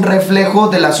tiempo es un reflejo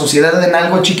de la sociedad en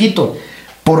algo chiquito.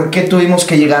 ¿Por qué tuvimos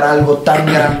que llegar a algo tan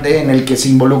grande en el que se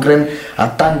involucren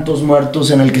a tantos muertos,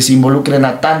 en el que se involucren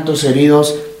a tantos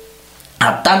heridos,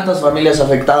 a tantas familias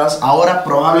afectadas? Ahora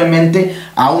probablemente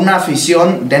a una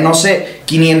afición de, no sé,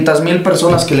 500,000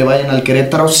 personas que le vayan al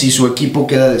Querétaro si su equipo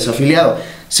queda desafiliado.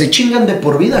 Se chingan de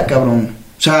por vida, cabrón.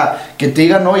 O sea, que te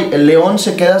digan hoy, el León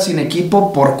se queda sin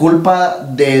equipo por culpa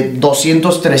de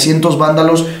 200, 300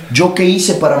 vándalos. ¿Yo qué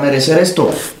hice para merecer esto?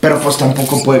 Pero pues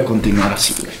tampoco puede continuar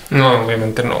así, güey. No,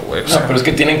 obviamente no, güey. No, pero es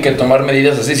que tienen que tomar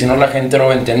medidas así, si no la gente no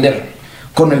va a entender.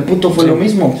 Con el puto fue lo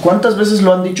mismo. ¿Cuántas veces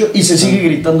lo han dicho y se sigue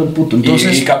gritando el puto?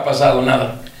 Entonces, ¿Y qué ha pasado?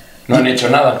 Nada. No han hecho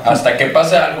nada. Hasta que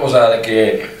pase algo, o sea, de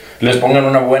que les pongan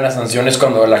una buena sanción es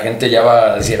cuando la gente ya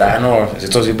va a decir, no,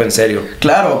 esto sí va en serio.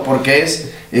 Claro, porque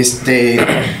es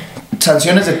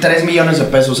sanciones de 3 millones de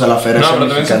pesos a la Federación Mexicana. No, pero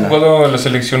también se han jugado la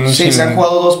selección. Sí, se han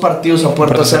jugado 2 partidos a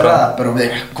puerta cerrada, pero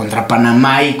contra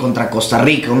Panamá y contra Costa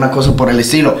Rica, una cosa por el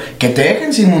estilo. Que te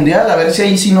dejen sin mundial, a ver si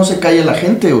ahí sí no se calle la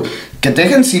gente. Que te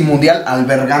dejen sin mundial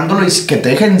albergándolo y que te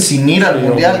dejen sin ir al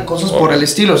mundial, cosas por el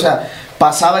estilo. O sea,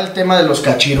 pasaba el tema de los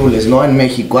cachirules, ¿no? En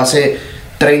México hace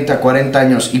 30, 40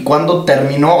 años. Y cuando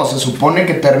terminó, o se supone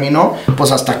que terminó,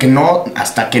 pues hasta que no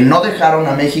dejaron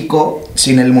a México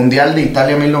sin el Mundial de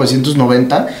Italia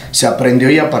 1990, se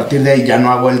aprendió y a partir de ahí ya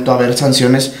no ha vuelto a haber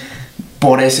sanciones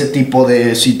por ese tipo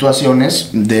de situaciones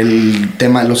del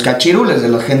tema de los cachirules, de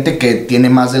la gente que tiene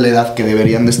más de la edad que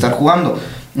deberían de estar jugando.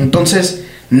 Entonces,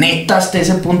 neta, hasta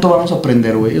ese punto vamos a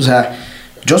aprender, güey. O sea,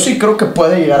 yo sí creo que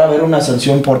puede llegar a haber una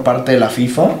sanción por parte de la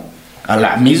FIFA a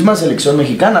la misma selección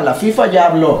mexicana. La FIFA ya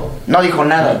habló, no dijo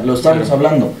nada, lo estábamos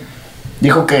hablando.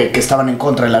 Dijo que estaban en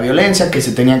contra de la violencia, que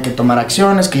se tenían que tomar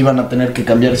acciones, que iban a tener que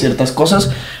cambiar ciertas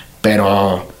cosas,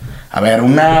 pero, a ver,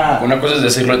 una cosa es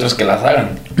decirlo, otra es que las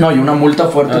hagan. No, y una multa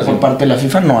fuerte por parte de la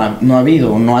FIFA no ha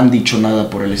habido, no han dicho nada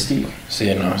por el estilo.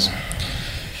 Sí, no.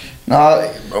 No,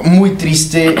 muy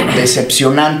triste,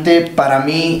 decepcionante. Para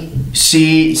mí,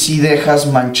 sí dejas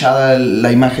manchada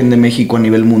la imagen de México a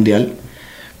nivel mundial.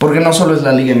 Porque no solo es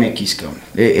la Liga MX, cabrón.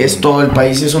 Es todo el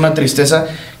país. Es una tristeza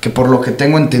que, por lo que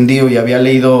tengo entendido y había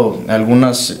leído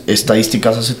algunas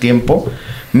estadísticas hace tiempo,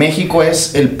 México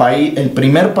es el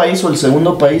primer país o el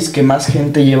segundo país que más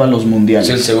gente lleva a los mundiales.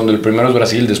 Sí, el segundo. El primero es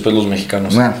Brasil, después los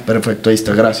mexicanos. Perfecto, ahí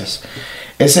está, gracias.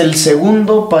 Es el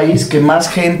segundo país que más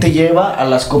gente lleva a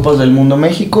las Copas del Mundo,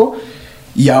 México.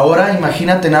 Y ahora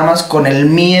imagínate nada más con el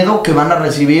miedo que van a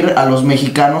recibir a los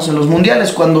mexicanos en los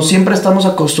mundiales, cuando siempre estamos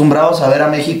acostumbrados a ver a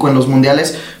México en los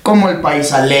mundiales como el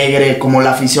país alegre, como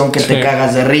la afición que te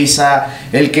cagas de risa,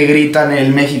 el que gritan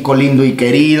el México lindo y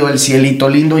querido, el cielito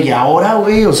lindo. Y ahora,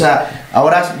 güey, o sea,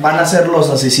 ahora van a ser los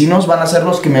asesinos, van a ser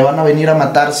los que me van a venir a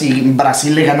matar si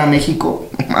Brasil le gana a México.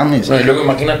 Mames. No, y luego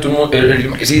imagínate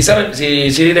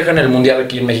si dejan el mundial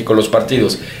aquí en México, los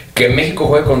partidos, que México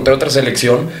juegue contra otra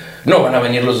selección, no van a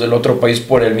venir los del otro país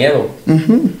por el miedo.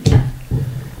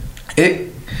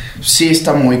 Sí,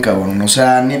 está muy cabrón. O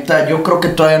sea, neta, yo creo que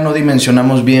todavía no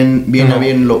dimensionamos bien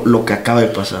lo que acaba de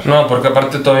pasar. No, porque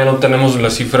aparte todavía no tenemos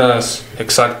las cifras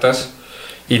exactas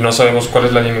y no sabemos cuál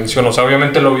es la dimensión. O sea,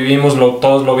 obviamente lo vivimos,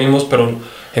 todos lo vimos, pero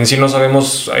en sí no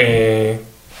sabemos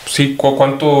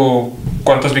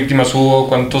cuántas víctimas hubo,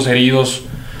 cuántos heridos,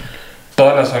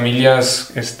 todas las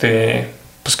familias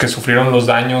pues que sufrieron los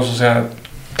daños. O sea,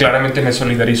 claramente me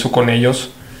solidarizo con ellos.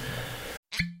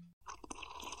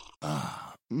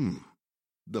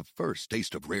 The first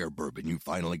taste of rare bourbon you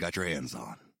finally got your hands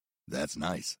on. That's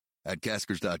nice. At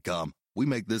Caskers.com, we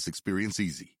make this experience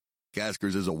easy.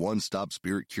 Caskers is a one-stop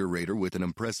spirit curator with an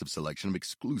impressive selection of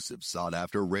exclusive,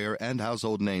 sought-after, rare, and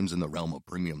household names in the realm of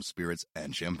premium spirits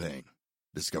and champagne.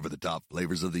 Discover the top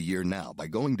flavors of the year now by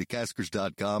going to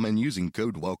Caskers.com and using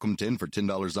code WELCOME10 for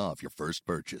 $10 off your first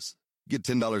purchase. Get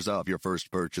 $10 off your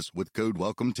first purchase with code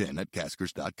WELCOME10 at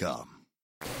Caskers.com.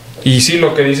 Y sí,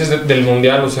 lo que dices del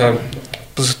mundial, o sea,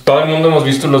 pues todo el mundo hemos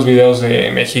visto los videos de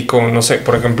México, no sé,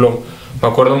 por ejemplo, Me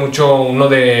acuerdo mucho uno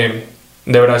de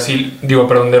Brasil,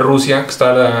 de Rusia, que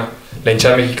estaba la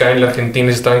hinchada mexicana y la argentina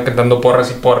y se estaban cantando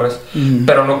porras y porras,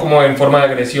 pero no como en forma de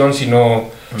agresión, sino...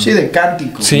 Sí, de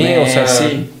cántico. Sí, o sea...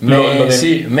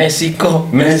 México.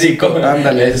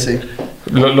 Ándale, sí.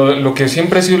 Lo que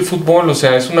siempre ha sido el fútbol, o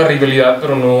sea, es una rivalidad,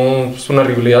 pero no es una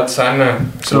rivalidad sana.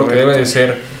 Es lo que debe de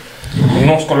ser.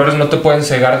 Unos colores no te pueden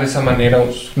cegar de esa manera.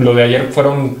 Lo de ayer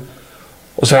fueron,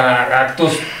 o sea,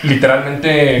 actos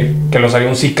literalmente que los haría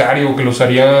un sicario, que los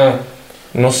haría,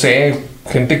 no sé,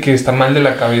 gente que está mal de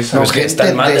la cabeza. No, que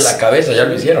están mal de la cabeza, ya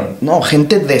lo hicieron. No,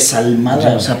 gente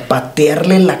desalmada, o sea,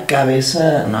 patearle la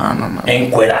cabeza. No.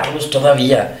 Encuerarlos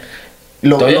todavía.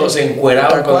 Todavía los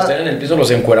encueraban, cuando estaban en el piso los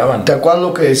encueraban. ¿Te acuerdas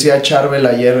lo que decía Charbel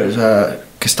ayer? O sea,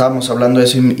 que estábamos hablando de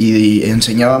eso y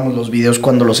enseñábamos los videos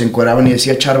cuando los encueraban y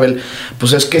decía Charbel,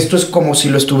 pues es que esto es como si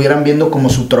lo estuvieran viendo como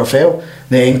su trofeo,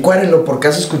 de encuérenlo, porque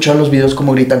has escuchado los videos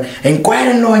como gritan,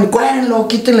 encuérenlo,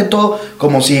 quítenle todo,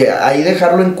 como si ahí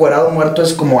dejarlo encuerado muerto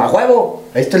es como a huevo,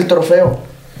 ahí está el trofeo.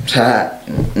 O sea,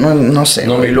 no sé.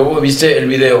 No, y luego viste el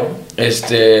video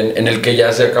en el que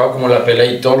ya se acaba como la pelea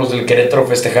y todos los del Querétaro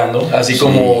festejando, así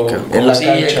como en la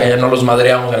cancha, cancha. que ya no los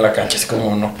madreamos en la cancha, así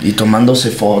como no. Y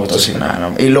tomándose fotos y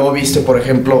nada. Y luego viste, por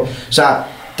ejemplo, o sea,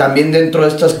 también dentro de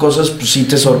estas cosas, pues sí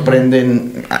te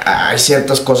sorprenden, hay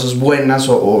ciertas cosas buenas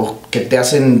o que te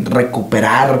hacen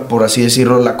recuperar, por así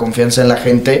decirlo, la confianza en la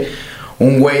gente.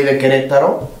 Un güey de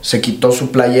Querétaro se quitó su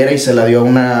playera y se la dio a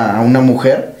una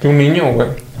mujer. Un niño, güey.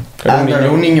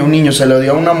 Un niño se lo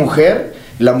dio a una mujer.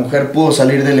 La mujer pudo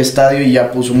salir del estadio y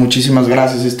ya puso muchísimas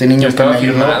gracias. Este niño estaba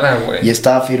firmada, güey. Y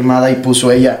estaba firmada y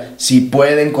puso ella, si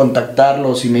pueden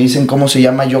contactarlo, si me dicen cómo se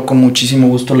llama, yo con muchísimo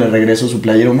gusto le regreso su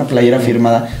playera. Una playera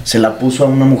firmada se la puso a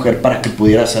una mujer para que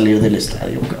pudiera salir del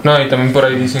estadio. No, y también por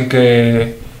ahí dicen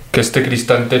que este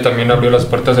Cristante también abrió las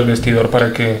puertas del vestidor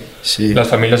para que las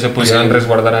familias se pudieran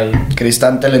resguardar ahí.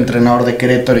 Cristante, el entrenador de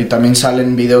Querétaro, y también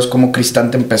salen videos como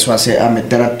Cristante empezó a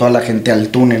meter a toda la gente al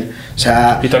túnel. O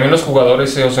sea, y también los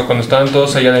jugadores, o sea, cuando estaban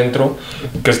todos allá adentro,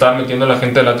 que estaban metiendo a la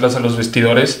gente del Atlas a los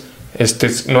vestidores,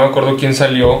 no me acuerdo quién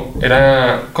salió,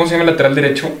 era, ¿cómo se llama el lateral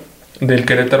derecho del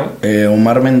Querétaro?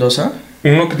 Omar Mendoza.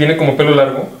 Uno que tiene como pelo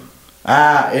largo.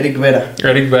 Eric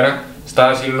Vera.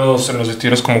 Estaba así en los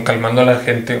vestidores como calmando a la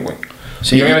gente, güey.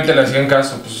 Sí. Y obviamente le hacían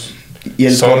caso, pues. Y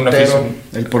el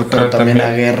portero también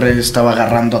Aguerre estaba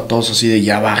agarrando a todos así de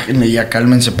ya bájenle, ya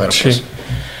cálmense, pero pues.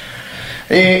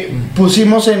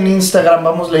 Pusimos en Instagram,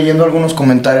 vamos leyendo algunos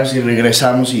comentarios y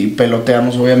regresamos y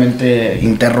peloteamos. Obviamente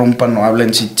interrumpan o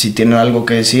hablen si tienen algo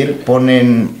que decir.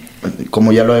 Ponen,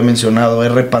 como ya lo he mencionado,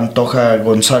 R. Pantoja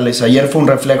González. Ayer fue un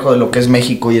reflejo de lo que es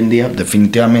México hoy en día,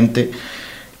 definitivamente.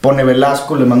 Pone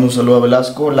Velasco, le mando un saludo a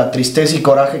Velasco. La tristeza y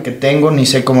coraje que tengo, ni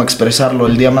sé cómo expresarlo.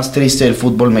 El día más triste del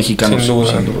fútbol mexicano. Sin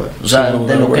duda. O sea,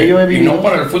 de lo que yo he vivido. Y no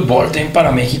para el fútbol, también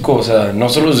para México. O sea, no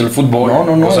solo es del fútbol.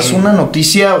 No, o sea, es una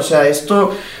noticia. O sea,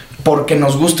 esto, porque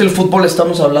nos gusta el fútbol,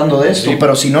 estamos hablando de esto. Sí.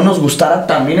 Pero si no nos gustara,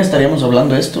 también estaríamos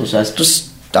hablando de esto. O sea, esto es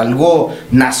algo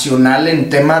nacional en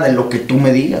tema de lo que tú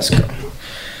me digas, cabrón.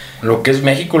 Lo que es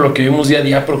México, lo que vivimos día a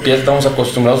día, porque ya estamos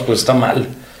acostumbrados, pues está mal.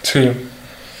 Sí.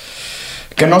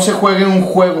 Que no se juegue un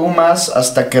juego más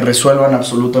hasta que resuelvan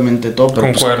absolutamente todo.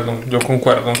 Pero yo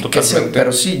concuerdo totalmente.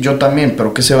 Pero sí, yo también,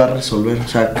 pero ¿qué se va a resolver? O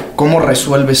sea, ¿cómo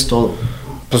resuelves todo?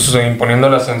 Pues imponiendo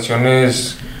las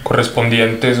sanciones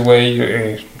correspondientes, güey,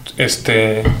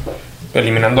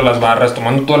 eliminando las barras,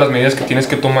 tomando todas las medidas que tienes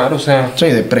que tomar, o sea... Sí,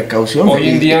 de precaución. Hoy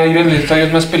en día ir al estadio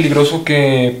es más peligroso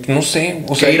que, no sé...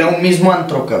 O sea, ir a un mismo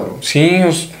antro, cabrón. Sí,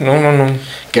 no.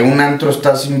 Que un antro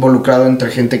estás involucrado entre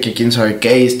gente que quién sabe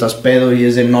qué, y estás pedo y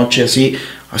es de noche, así.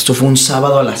 Esto fue un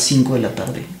sábado a las 5 de la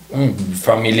tarde.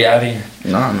 Familiar.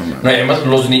 No. Además,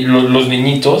 los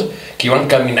niñitos que iban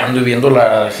caminando y viendo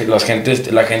la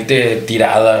gente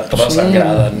tirada, toda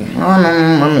sangrada. No,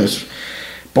 mames.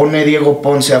 Pone Diego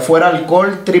Ponce, afuera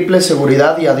alcohol, triple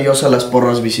seguridad y adiós a las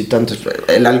porras visitantes.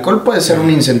 El alcohol puede ser un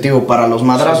incentivo para los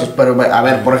madrazos, pero a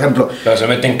ver, por ejemplo... Pero se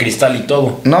meten cristal y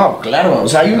todo. No, claro, o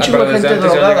sea, hay un chico de gente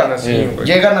drogada.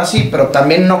 Llegan así, pero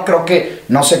también no creo que...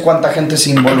 No sé cuánta gente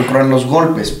se involucró en los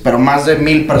golpes, pero más de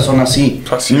 1000 personas sí.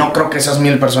 No creo que esas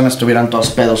 1000 personas estuvieran todos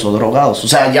pedos o drogados. O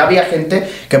sea, ya había gente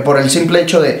que por el simple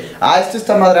hecho de... este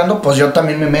está madreando, pues yo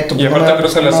también me meto. Y aparte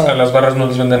creo que a las barras no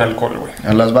les venden alcohol, güey.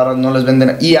 A las barras no les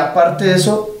venden... Y aparte de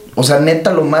eso, o sea,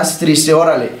 neta, lo más triste,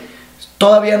 órale,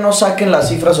 todavía no saquen las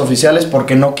cifras oficiales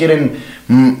porque no quieren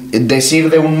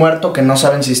decir de un muerto que no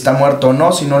saben si está muerto o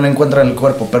no, si no le encuentran el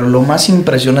cuerpo. Pero lo más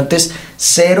impresionante es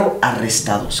 0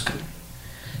 arrestados, cabrón.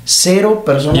 0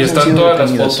 personas. Y están todas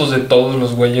las fotos de todos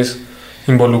los güeyes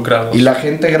involucrados. Y la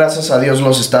gente, gracias a Dios,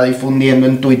 los está difundiendo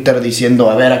en Twitter diciendo,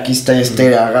 a ver, aquí está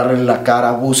agarren la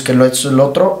cara, búsquenlo, esto y lo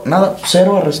otro. Nada,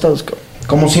 0 arrestados,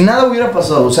 como si nada hubiera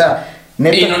pasado, o sea,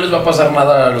 neta. Y no les va a pasar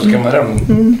nada a los que mataron,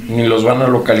 ni los van a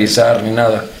localizar, ni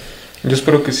nada. Yo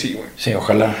espero que sí, güey. Sí,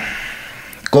 ojalá.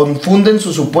 Confunden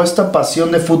su supuesta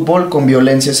pasión de fútbol con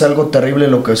violencia. Es algo terrible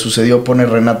lo que sucedió, pone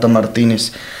Renata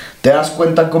Martínez. ¿Te das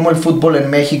cuenta cómo el fútbol en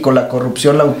México, la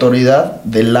corrupción, la autoridad,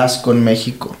 del asco en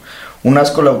México? Un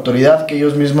asco la autoridad que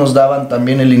ellos mismos daban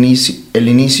también el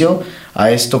inicio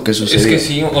a esto que sucedió. Es que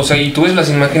sí, o sea, y tú ves las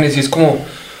imágenes y es como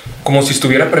si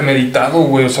estuviera premeditado,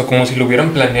 güey, o sea, como si lo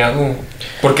hubieran planeado.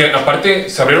 Porque aparte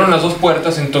se abrieron las dos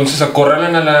puertas, entonces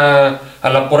acorralan a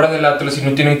la porra del Atlas y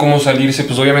no tienen cómo salirse,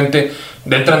 pues obviamente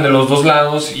entran de los dos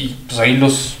lados y pues ahí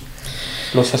los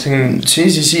hacen...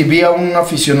 Sí, vi a un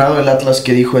aficionado del Atlas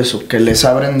que dijo eso, que les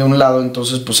abren de un lado,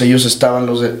 entonces pues ellos estaban,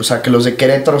 que los de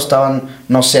Querétaro estaban,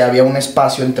 no sé, había un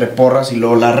espacio entre porras y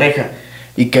luego la reja,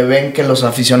 y que ven que los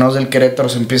aficionados del Querétaro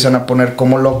se empiezan a poner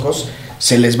como locos,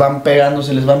 se les van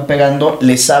pegando,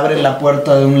 les abren la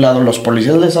puerta de un lado, los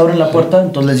policías les abren la puerta,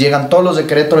 entonces llegan todos los de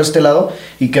Querétaro a este lado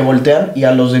y que voltean, y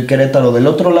a los de Querétaro del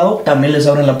otro lado también les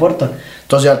abren la puerta,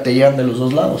 entonces ya te llegan de los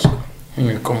dos lados.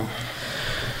 ¿Cómo?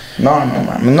 No,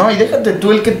 mames, no, y déjate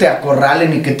tú el que te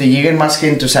acorralen y que te lleguen más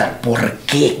gente, o sea, ¿por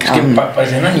qué, cabrón? Es que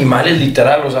parecen animales,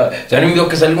 literal, o sea, se han enviado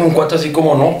que salga un cuate así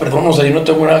como, no, perdón, o sea, yo no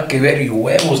tengo nada que ver, y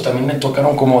huevos, también me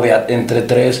tocaron como de entre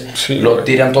 3, sí, lo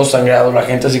tiran todo sangrado, la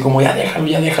gente así como, ya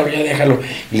déjalo,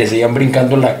 y le seguían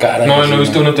brincando en la cara. No he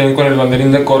visto uno también con el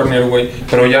banderín de córner, güey,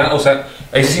 pero ya, o sea,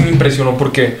 ahí sí me impresionó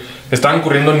porque estaban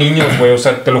corriendo niños, güey, o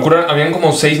sea, te lo juro, habían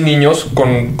como 6 niños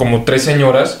con como 3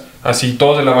 señoras, así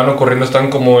todos de la mano corriendo,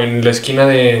 estaban como en la esquina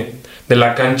de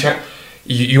la cancha,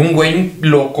 y un güey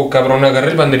loco, cabrón, agarra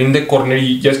el banderín de córner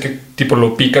y ya es que tipo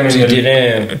lo pican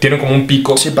en tiene como un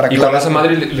pico, sí, y con esa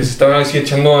madre les estaba así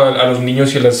echando a los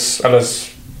niños y a las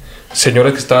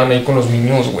señoras que estaban ahí con los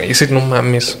niños, güey. Ese no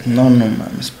mames. No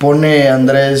mames. Pone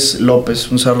Andrés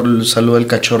López, un saludo del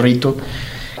cachorrito.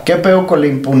 ¿Qué pedo con la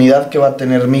impunidad que va a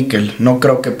tener Mikel? No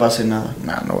creo que pase nada.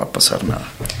 No va a pasar nada.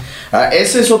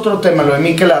 Ese es otro tema, lo de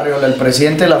Mikel Arriola, el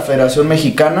presidente de la Federación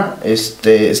Mexicana.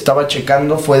 Estaba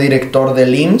checando, fue director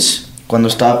del IMSS cuando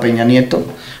estaba Peña Nieto,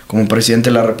 como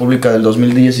presidente de la República del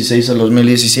 2016 al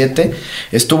 2017.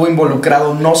 Estuvo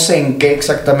involucrado, no sé en qué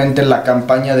exactamente, en la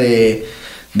campaña de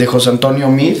José Antonio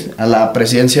Meade a la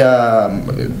presidencia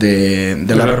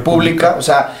de la República. O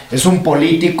sea, es un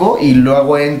político y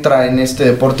luego entra en este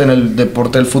deporte, en el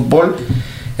deporte del fútbol.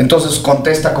 Entonces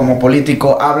contesta como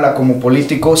político, habla como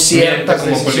político, ciertas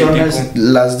decisiones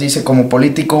las dice como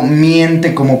político,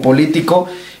 miente como político.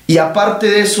 Y aparte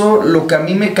de eso, lo que a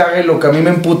mí me caga y lo que a mí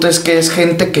me emputa es que es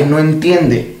gente que no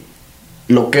entiende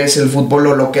lo que es el fútbol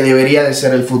o lo que debería de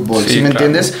ser el fútbol. ¿Sí me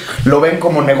entiendes? Lo ven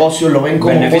como negocio, lo ven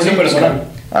como beneficio personal.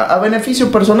 A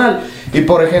beneficio personal. Y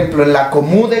por ejemplo, en la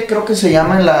Comude, creo que se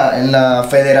llama, en la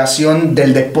Federación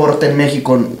del Deporte en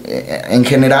México en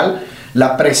general,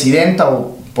 la presidenta,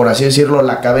 o por así decirlo,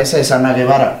 la cabeza es Ana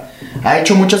Guevara. Ha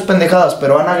hecho muchas pendejadas,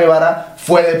 pero Ana Guevara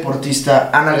fue deportista,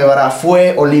 Ana Guevara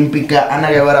fue olímpica, Ana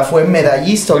Guevara fue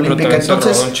medallista olímpica.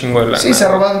 Entonces, se ha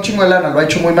robado un chingo de lana, lo ha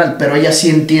hecho muy mal, pero ella sí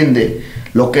entiende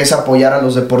lo que es apoyar a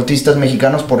los deportistas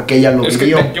mexicanos porque ella lo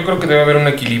vivió. Yo creo que debe haber un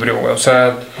equilibrio, güey. O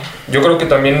sea, yo creo que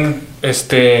también,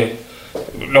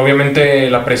 obviamente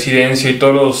la presidencia y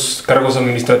todos los cargos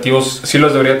administrativos sí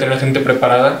los debería tener gente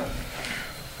preparada.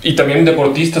 Y también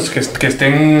deportistas que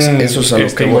estén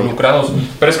involucrados.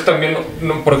 Pero es que también,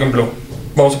 por ejemplo,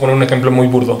 vamos a poner un ejemplo muy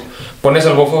burdo. Pones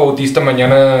al Bofo Bautista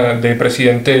mañana de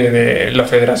presidente de la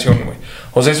federación, güey.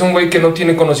 O sea, es un güey que no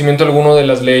tiene conocimiento alguno de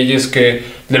las leyes, que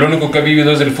de lo único que ha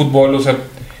vivido es del fútbol, o sea,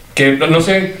 que no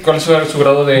sé cuál es su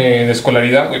grado de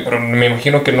escolaridad, güey, pero me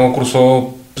imagino que no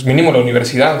cursó, pues mínimo la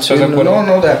universidad. ¿Estás de acuerdo?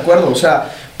 No, de acuerdo, o sea,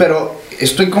 pero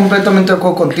estoy completamente de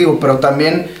acuerdo contigo, pero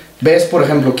también ves, por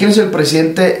ejemplo, ¿quién es el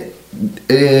presidente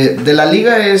de la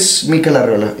liga? Es Mikel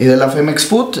Arriola, y de la Femex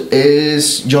Food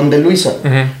es John de Luisa.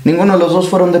 Ninguno de los dos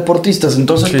fueron deportistas.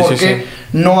 Entonces, ¿por qué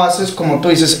no haces, como tú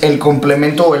dices, el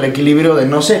complemento o el equilibrio de,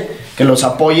 no sé, que los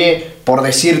apoye, por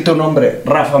decirte un nombre,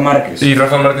 Rafa Márquez? Y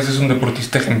Rafa Márquez es un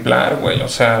deportista ejemplar, güey. O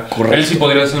sea, él sí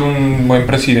podría ser un buen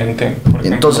presidente.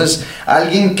 Entonces,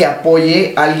 alguien que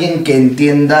apoye, alguien que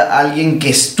entienda, alguien que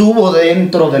estuvo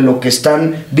dentro de lo que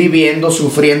están viviendo,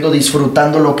 sufriendo,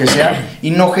 disfrutando, lo que sea,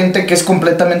 y no gente que es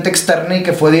completamente externa y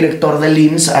que fue director del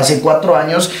IMSS hace 4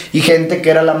 años, y gente que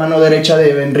era la mano derecha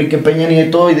de Enrique Peña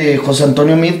Nieto y de José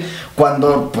Antonio Meade,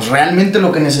 cuando pues realmente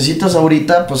lo que necesitas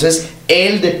ahorita pues es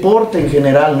el deporte en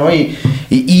general, ¿no?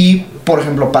 Y por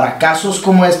ejemplo, para casos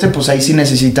como este, pues ahí sí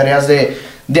necesitarías de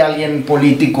de alguien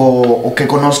político o que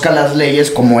conozca las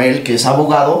leyes como él, que es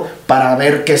abogado, para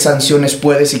ver qué sanciones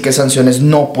puedes y qué sanciones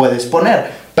no puedes poner.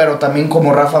 Pero también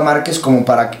como Rafa Márquez, como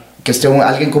para que esté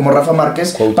alguien como Rafa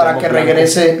Márquez, para que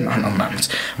regrese,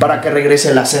 para que regrese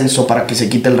el ascenso, para que se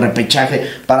quite el repechaje,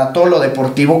 para todo lo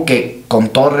deportivo, que con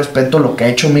todo respeto lo que ha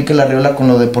hecho Mikel Arriola con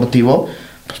lo deportivo,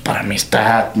 pues para mí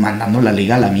está mandando la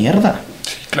liga a la mierda.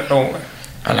 Sí, claro, güey.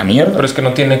 A la mierda. Pero es que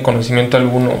no tiene conocimiento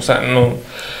alguno, o sea,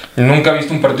 nunca ha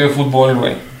visto un partido de fútbol,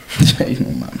 güey. Ay,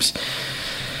 no mames.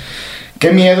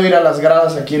 Qué miedo ir a las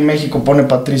gradas aquí en México, pone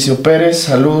Patricio Pérez.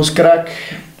 Saludos, crack.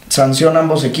 Sanciona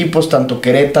ambos equipos, tanto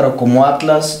Querétaro como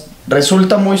Atlas.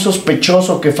 Resulta muy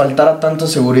sospechoso que faltara tanta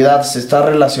seguridad. Se está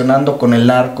relacionando con el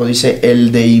narco, dice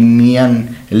el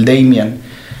Damian.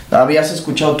 ¿Habías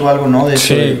escuchado tú algo, no? De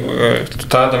eso? Sí,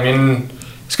 estaba también...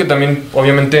 Es que también,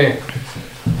 obviamente,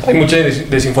 hay mucha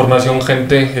desinformación,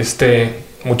 gente,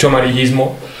 mucho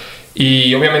amarillismo.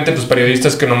 Y obviamente, pues,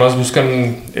 periodistas que nomás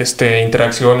buscan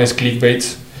interacciones,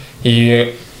 clickbaits. Y...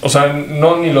 o sea,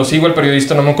 ni lo sigo el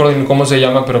periodista, no me acuerdo ni cómo se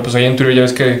llama, pero pues ahí en Twitter ya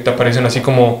ves que te aparecen así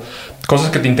como cosas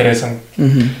que te interesan.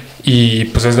 Y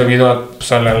pues es debido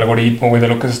al algoritmo, güey, de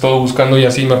lo que se estado buscando. Y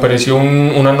así me apareció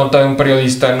una nota de un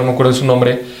periodista, no me acuerdo de su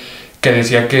nombre, que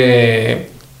decía que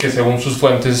según sus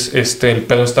fuentes el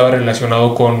pedo estaba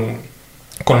relacionado con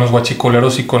los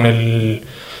guachicoleros y con el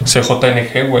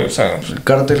CJNG, güey, o sea... El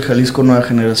Cártel Jalisco Nueva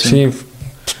Generación. Sí,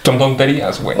 son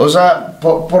tonterías, güey. O sea,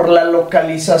 por la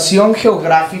localización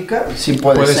geográfica, sí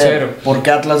puede ser. Porque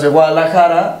Atlas de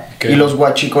Guadalajara y los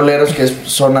guachicoleros, que es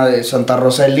zona de Santa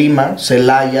Rosa de Lima,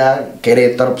 Celaya,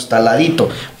 Querétaro, pues está al ladito.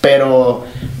 Pero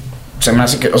se me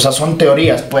hace que, o sea, son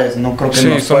teorías, pues, no creo que sí,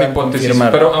 nos puedan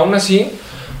confirmar. Pero aún así,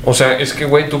 o sea, es que,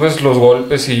 güey, tú ves los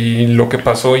golpes y lo que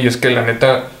pasó, y es que la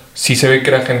neta sí se ve que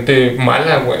era gente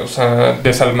mala, güey, o sea,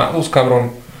 desalmados,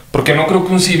 cabrón. Porque no creo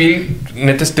que un civil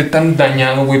neta esté tan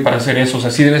dañado, güey, para hacer eso. O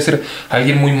sea, sí debe ser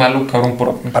alguien muy malo, cabrón,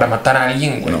 para matar a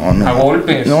alguien, güey. A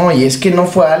golpes. No, y es que no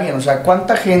fue alguien. O sea,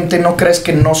 ¿cuánta gente no crees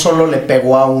que no solo le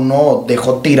pegó a uno o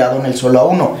dejó tirado en el suelo a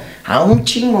uno? A un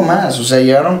chingo más. O sea,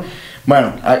 llegaron...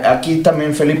 Bueno, aquí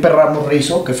también Felipe Ramos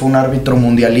Rizo, que fue un árbitro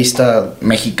mundialista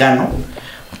mexicano,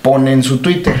 pone en su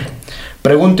Twitter: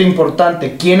 pregunta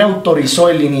importante, ¿quién autorizó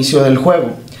el inicio del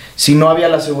juego? Si no había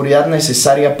la seguridad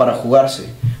necesaria para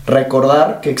jugarse.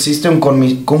 Recordar que existe un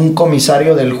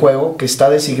comisario del juego que está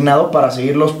designado para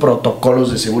seguir los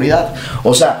protocolos de seguridad.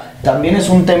 O sea, también es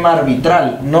un tema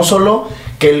arbitral. No solo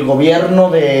que el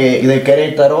gobierno de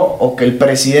Querétaro o que el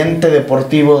presidente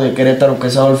deportivo de Querétaro, que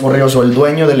es Adolfo Ríos, o el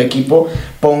dueño del equipo,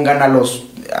 pongan a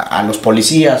los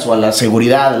policías o a la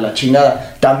seguridad, a la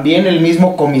chingada. También el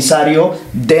mismo comisario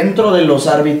dentro de los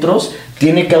árbitros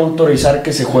tiene que autorizar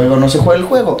que se juegue o no se juegue el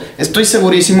juego. Estoy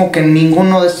segurísimo que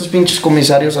ninguno de estos pinches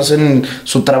comisarios hacen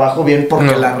su trabajo bien,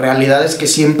 porque la realidad es que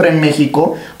siempre en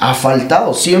México ha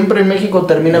faltado. Siempre en México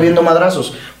termina habiendo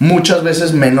madrazos, muchas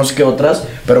veces menos que otras,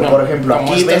 pero por ejemplo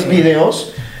aquí ves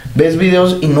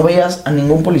videos y no veías a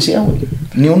ningún policía, güey,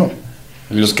 ni uno.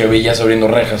 Los que veías abriendo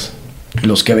rejas.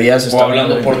 Los que veías o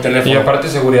hablando por teléfono. Y aparte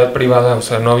seguridad privada, o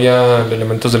sea, no había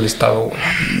elementos del Estado, güey.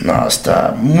 No,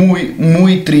 está muy,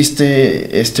 muy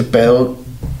triste este pedo.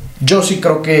 Yo sí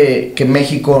creo que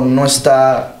México no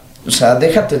está... O sea,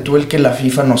 déjate tú el que la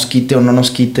FIFA nos quite o no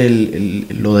nos quite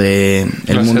lo de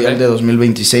el Mundial de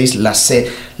 2026,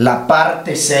 la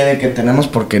parte sede que tenemos,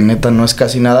 porque neta no es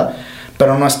casi nada,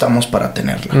 pero no estamos para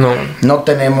tenerla. No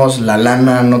tenemos la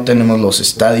lana, no tenemos los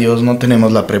estadios, no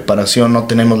tenemos la preparación, no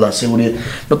tenemos la seguridad,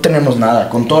 no tenemos nada,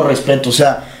 con todo respeto. O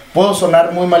sea, puedo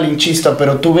sonar muy malinchista,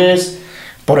 pero tú ves,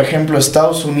 por ejemplo,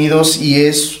 Estados Unidos y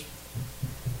es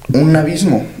un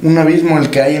abismo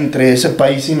el que hay entre ese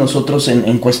país y nosotros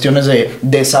en cuestiones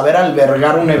de saber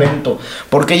albergar un evento.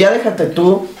 Porque ya déjate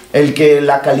tú el que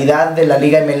la calidad de la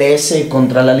Liga MLS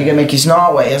contra la Liga MX,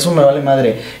 no, güey, eso me vale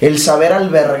madre. El saber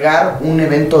albergar un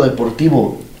evento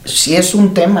deportivo, sí es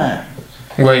un tema.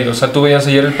 Güey, o sea, tú veías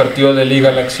ayer el partido de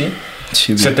Liga Galaxy,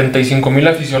 sí, 75,000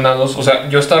 aficionados. O sea,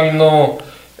 yo estaba viendo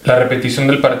la repetición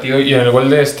del partido y en el gol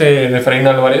de Efraín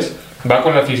Álvarez va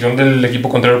con la afición del equipo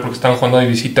contrario porque están jugando de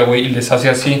visita, güey, y les hace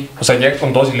así. O sea, llega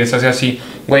con todos y les hace así.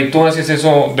 Güey, tú haces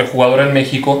eso de jugador en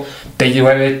México, te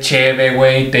llueve cheve,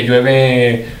 güey, te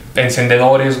llueve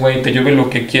encendedores, güey, te llueve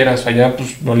lo que quieras. Allá,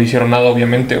 pues, no le hicieron nada,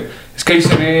 obviamente. Es que ahí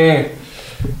se ve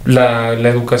la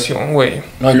educación, güey.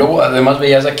 No, y luego además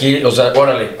veías aquí, o sea,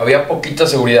 órale, había poquita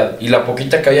seguridad y la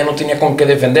poquita que había no tenía con qué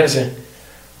defenderse.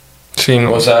 Sí,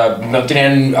 no. O sea, no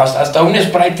tenían, hasta un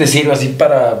spray te sirve así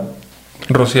para...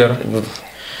 rociar.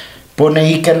 Pone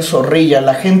Iker Zorrilla,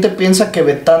 la gente piensa que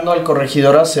vetando al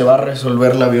Corregidora se va a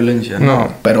resolver la violencia.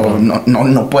 No. Pero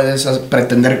no puedes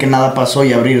pretender que nada pasó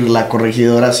y abrir la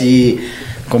Corregidora así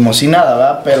como si nada,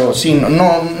 ¿verdad? Pero sí,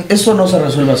 eso no se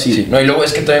resuelve así. Sí, no, y luego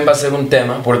es que también va a ser un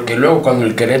tema, porque luego cuando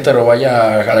el Querétaro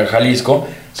vaya a Jalisco,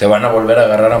 se van a volver a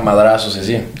agarrar a madrazos,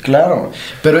 así. Claro,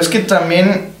 pero es que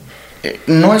también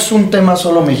no es un tema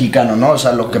solo mexicano, ¿no? O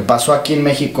sea, lo que pasó aquí en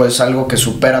México es algo que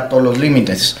supera todos los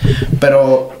límites.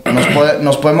 Pero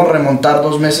nos podemos remontar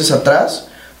 2 meses atrás,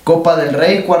 Copa del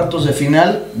Rey, cuartos de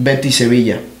final,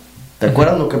 Betis-Sevilla. ¿Te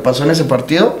acuerdas lo que pasó en ese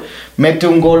partido? Mete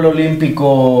un gol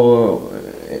olímpico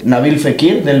Nabil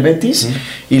Fekir del Betis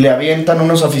y le avientan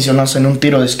unos aficionados en un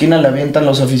tiro de esquina, le avientan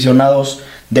los aficionados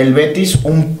del Betis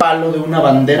un palo de una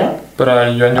bandera. Pero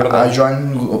a Joan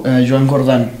Jordán. A Joan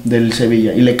Jordán del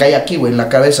Sevilla. Y le cae aquí, güey, en la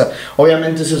cabeza.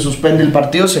 Obviamente se suspende el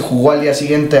partido, se jugó al día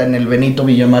siguiente en el Benito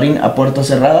Villamarín a puerta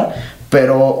cerrada.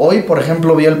 Pero hoy, por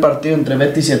ejemplo, vi el partido entre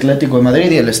Betis y Atlético de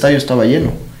Madrid y el estadio estaba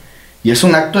lleno. Y es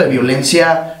un acto de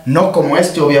violencia, no como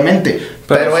este, obviamente,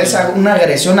 pero sí. Es una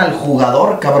agresión al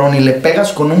jugador, cabrón, y le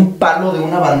pegas con un palo de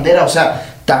una bandera. O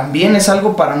sea, también es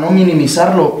algo para no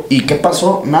minimizarlo. ¿Y qué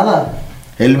pasó? Nada.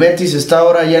 El Betis está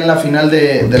ahora ya en la final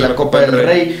de la Copa del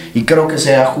Rey y creo que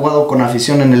se ha jugado con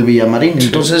afición en el Villamarín. Sí.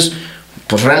 Entonces,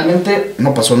 pues realmente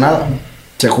no pasó nada.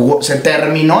 Se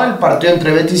terminó el partido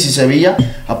entre Betis y Sevilla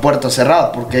a puerta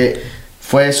cerrada, porque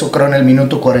fue eso creo en el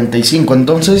minuto 45.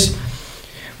 Entonces,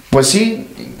 pues sí,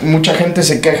 mucha gente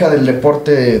se queja del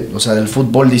deporte, o sea, del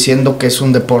fútbol, diciendo que es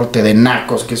un deporte de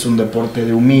nacos, que es un deporte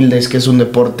de humildes, que es un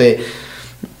deporte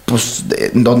pues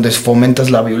donde fomentas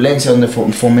la violencia, donde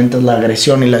fomentas la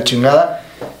agresión y la chingada.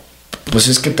 Pues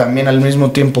es que también al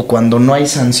mismo tiempo, cuando no hay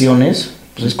sanciones,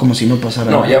 pues es como si no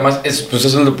pasara nada. No, y además es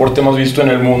el deporte más visto en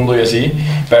el mundo y así,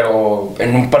 pero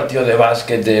en un partido de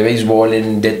básquet, de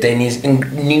béisbol, de tenis, en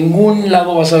ningún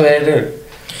lado vas a ver.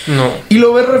 No. Y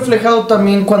lo ves reflejado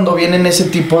también cuando vienen ese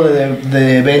tipo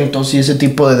de eventos y ese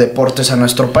tipo de deportes a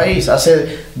nuestro país.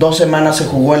 Hace 2 semanas se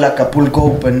jugó el Acapulco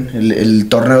Open, el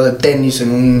torneo de tenis,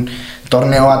 en un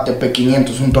torneo ATP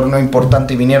 500, un torneo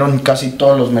importante, y vinieron casi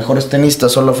todos los mejores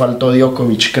tenistas. Solo faltó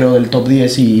Djokovic, creo, del top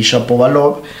 10, y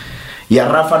Shapovalov. Y a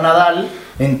Rafa Nadal,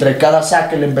 entre cada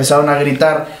saque le empezaron a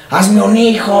gritar: ¡hazme un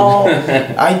hijo!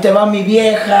 ¡Ahí te va mi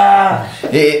vieja!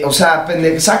 O sea,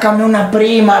 sácame una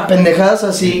prima, pendejadas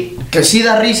así, que sí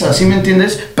da risa, ¿sí me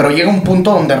entiendes? Pero llega un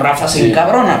punto donde Rafa se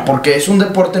encabrona, porque es un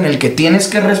deporte en el que tienes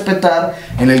que respetar,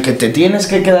 en el que te tienes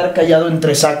que quedar callado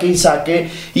entre saque y saque,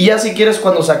 y ya si quieres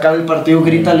cuando se acabe el partido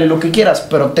grítale lo que quieras,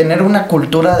 pero tener una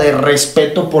cultura de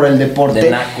respeto por el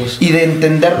deporte y de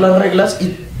entender las reglas.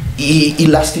 Y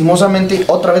lastimosamente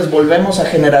otra vez volvemos a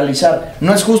generalizar.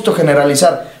 No es justo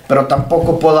generalizar, pero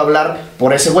tampoco puedo hablar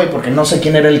por ese güey, porque no sé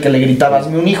quién era el que le gritaba: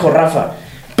 hazme un hijo, Rafa.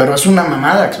 Pero es una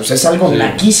mamada, o sea, es algo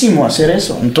naquísimo hacer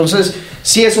eso. Entonces,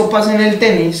 si eso pasa en el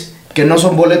tenis, que no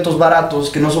son boletos baratos,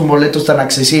 que no son boletos tan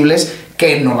accesibles,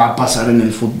 ¿qué no va a pasar en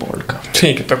el fútbol, cabrón?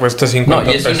 Sí, que te cuesta 50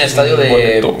 pesos. No, y es un estadio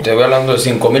te voy hablando de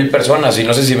 5,000 personas, y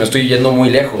no sé si me estoy yendo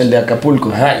muy lejos. El de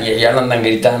Acapulco. Ajá, y ya andan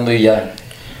gritando y ya.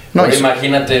 No,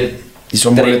 imagínate, y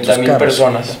son 30,000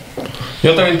 personas.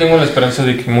 Yo también tengo la esperanza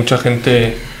de que mucha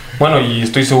gente, bueno, y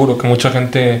estoy seguro que mucha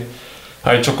gente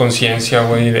ha hecho conciencia,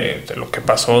 güey, de lo que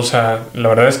pasó. O sea, la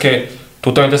verdad es que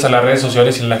tú te metes a las redes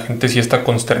sociales y la gente sí está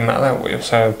consternada, güey. O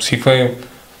sea, sí fue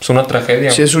una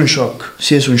tragedia. Sí es un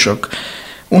shock.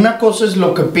 Una cosa es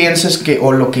lo que pienses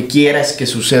o lo que quieras que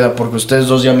suceda, porque ustedes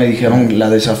dos ya me dijeron la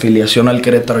desafiliación al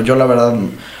Querétaro. Yo la verdad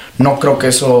no creo que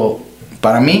eso...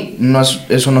 Para mí,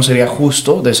 eso no sería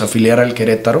justo, desafiliar al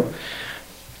Querétaro.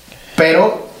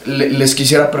 Pero les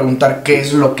quisiera preguntar qué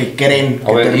es lo que creen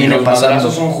que termine pasando. ¿Los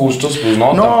madrazos son justos? Pues no,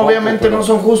 no, tampoco, obviamente no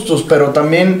son justos, pero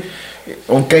también...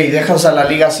 Ok, dejas a la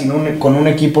liga con un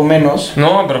equipo menos.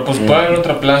 No, pero pues puede haber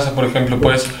otra plaza, por ejemplo.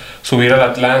 Puedes subir al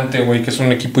Atlante, güey, que es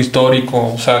un equipo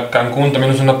histórico. O sea, Cancún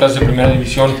también es una plaza de primera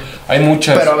división. Hay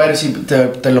muchas. Pero a ver, si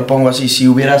te lo pongo así. Si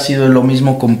hubiera sido lo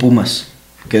mismo con Pumas,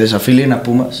 que desafilien a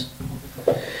Pumas...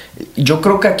 Yo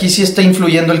creo que aquí sí está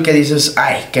influyendo el que dices: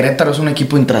 ay, Querétaro es un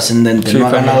equipo intrascendente, no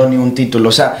ha ganado ni un título.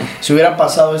 O sea, si hubiera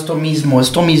pasado esto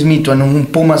mismito en un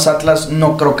Pumas Atlas,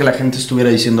 no creo que la gente estuviera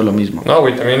diciendo lo mismo. No,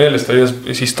 güey, también el estadio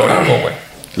es histórico, güey.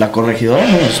 La Corregidora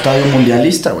es un estadio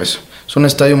mundialista, güey. Es un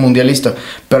estadio mundialista.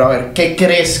 Pero a ver, ¿qué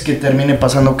crees que termine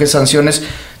pasando? ¿Qué sanciones?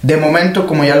 De momento,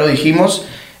 como ya lo dijimos,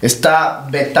 está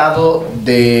vetado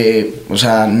o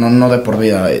sea, no de por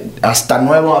vida, hasta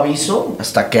nuevo aviso,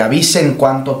 hasta que avisen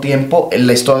cuánto tiempo, el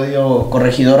estadio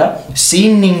Corregidora,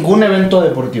 sin ningún evento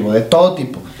deportivo, de todo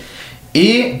tipo.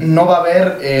 Y no va a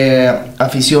haber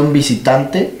afición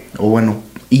visitante, o bueno,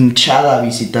 hinchada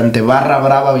visitante, barra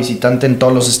brava visitante en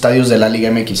todos los estadios de la Liga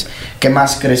MX. ¿Qué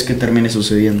más crees que termine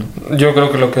sucediendo? Yo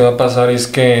creo que lo que va a pasar es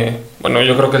que, bueno,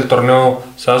 yo creo que el torneo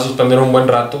se va a suspender un buen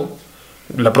rato.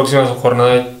 La próxima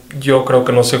jornada yo creo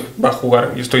que no se va a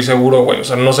jugar, y estoy seguro, güey. O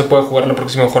sea, no se puede jugar la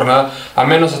próxima jornada, a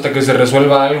menos hasta que se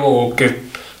resuelva algo o que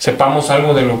sepamos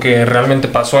algo de lo que realmente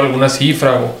pasó, alguna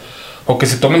cifra o que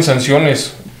se tomen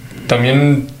sanciones.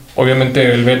 También,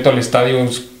 obviamente, el veto al estadio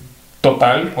es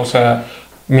total, o sea,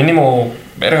 mínimo,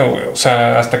 verga, güey, o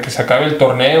sea, hasta que se acabe el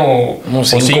torneo, o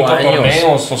 5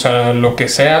 torneos, o sea, lo que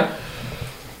sea,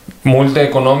 multa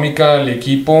económica al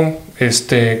equipo,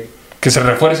 que se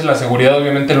refuerce la seguridad,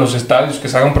 obviamente, en los estadios, que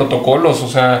se hagan protocolos, o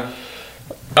sea,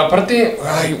 aparte,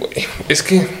 ay, güey, es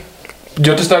que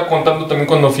yo te estaba contando también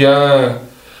cuando fui a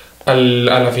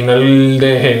la final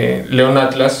de León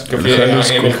Atlas, que fui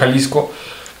en el Jalisco.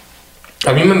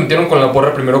 A mí me metieron con la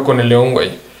porra primero con el León, güey.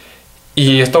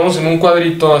 Y estábamos en un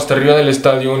cuadrito hasta arriba del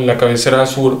estadio, en la cabecera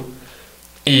sur.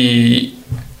 Y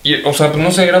o sea, pues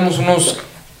no sé, éramos unos,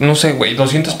 no sé, güey,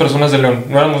 200 personas de León.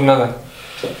 No éramos nada.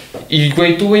 Y,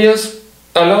 güey, tú veías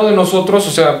al lado de nosotros,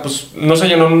 o sea, pues no se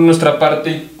llenó nuestra parte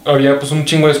y había pues un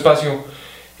chingo de espacio.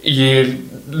 Y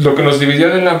lo que nos dividía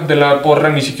de la porra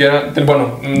ni siquiera,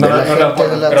 bueno, no era la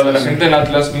porra, pero de la gente del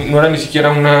Atlas, no era ni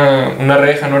siquiera una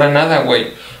reja, no era nada,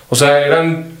 güey. O sea,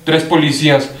 eran 3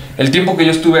 policías. El tiempo que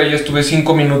yo estuve ahí, estuve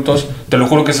 5 minutos. Te lo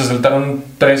juro que se saltaron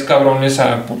 3 cabrones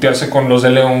a putearse con los de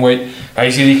León, güey.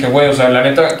 Ahí sí dije, güey, o sea, la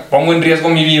neta, pongo en riesgo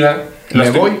mi vida. La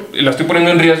estoy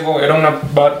poniendo en riesgo. Era una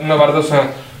barda, o sea,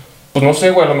 pues no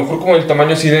sé, güey, a lo mejor como el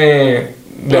tamaño así de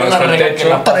hasta el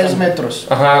techo. 3 metros.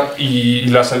 Ajá, y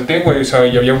la salté, güey, o sea,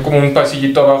 y había como un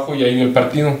pasillito abajo y ahí vi el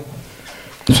partido.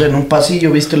 O sea, en un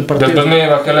pasillo viste el partido. Después me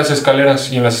bajé a las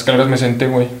escaleras y en las escaleras me senté,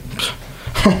 güey.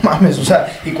 No mames, o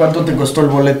sea, ¿y cuánto te costó el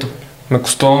boleto? Me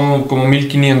costó como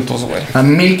 1,500, güey. A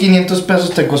 1,500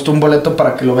 pesos te costó un boleto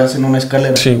para que lo veas en una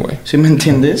escalera. Sí, güey. ¿Sí me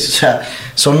entiendes? O sea,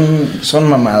 son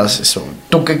mamadas eso.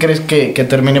 ¿Tú qué crees que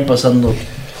termine pasando?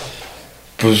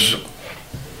 Pues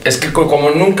es que como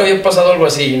nunca había pasado algo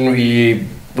así y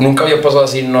nunca había pasado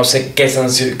así, no sé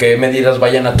qué medidas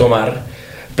vayan a tomar,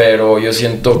 pero yo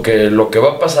siento que lo que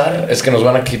va a pasar es que nos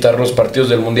van a quitar los partidos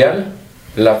del Mundial,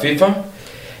 la FIFA.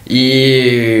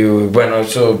 Y bueno,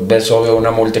 eso es obvio,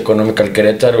 una multa económica al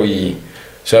Querétaro y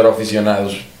 0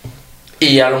 aficionados.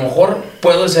 Y a lo mejor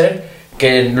puede ser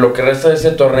que lo que resta de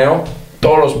este torneo,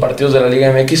 todos los partidos de la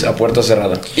Liga MX a puerta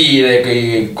cerrada.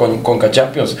 Y con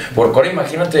Champions. Porque ahora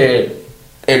imagínate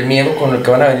el miedo con el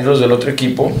que van a venir los del otro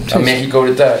equipo a México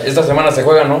ahorita. Esta semana se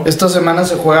juega, ¿no? Esta semana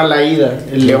se juega la ida.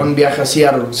 El León viaja a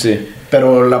Seattle. Sí.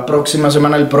 Pero la próxima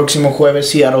semana, el próximo jueves,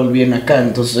 Seattle viene acá.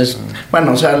 Entonces,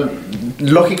 bueno, o sea,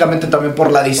 lógicamente también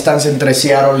por la distancia entre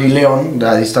Seattle y León,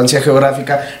 la distancia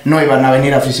geográfica, no iban a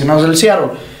venir aficionados del Seattle.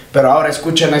 Pero ahora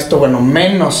escuchen esto, bueno,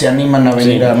 menos se animan a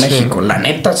venir a México. La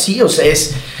neta sí, o sea,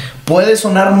 puede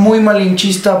sonar muy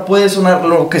malinchista, puede sonar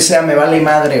lo que sea, me vale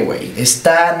madre, güey.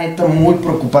 Está neta muy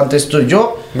preocupante esto.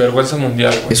 Vergüenza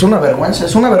mundial, güey. Es una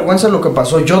vergüenza lo que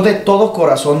pasó. Yo de todo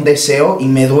corazón deseo, y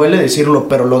me duele decirlo,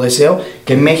 pero lo deseo,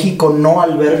 que México no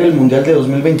albergue el Mundial de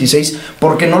 2026,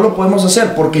 porque no lo podemos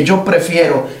hacer, porque yo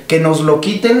prefiero que nos lo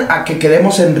quiten a que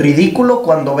quedemos en ridículo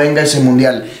cuando venga ese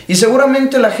Mundial. Y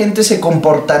seguramente la gente se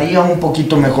comportaría un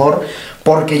poquito mejor,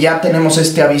 porque ya tenemos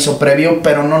este aviso previo,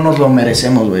 pero no nos lo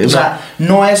merecemos, güey. O sea,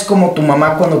 no es como tu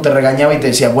mamá cuando te regañaba y te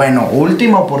decía, bueno,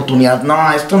 última oportunidad.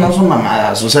 No, esto no son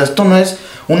mamadas. O sea, esto no es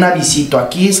un avisito.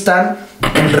 Aquí están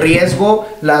en riesgo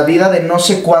la vida de no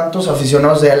sé cuántos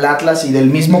aficionados del Atlas y del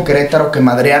mismo Querétaro que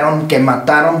madrearon, que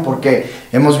mataron, porque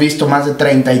hemos visto más de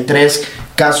 33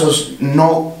 casos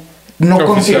no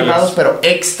confirmados, pero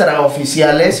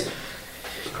extraoficiales.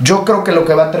 Yo creo que lo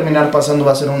que va a terminar pasando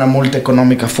va a ser una multa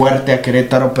económica fuerte a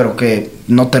Querétaro, pero que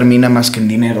no termina más que en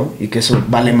dinero, y que eso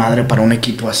vale madre para un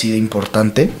equipo así de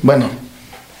importante. Bueno,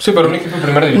 sí, pero un equipo de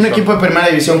primera división. Un equipo de primera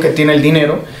división que tiene el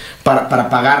dinero para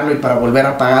pagarlo y para volver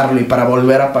a pagarlo y para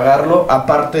volver a pagarlo.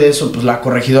 Aparte de eso, pues la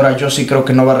corregidora yo sí creo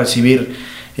que no va a recibir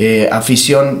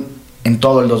afición en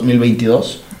todo el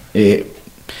 2022.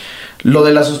 Lo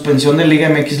de la suspensión de Liga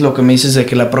MX, lo que me dices de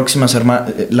que la próxima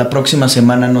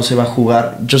semana no se va a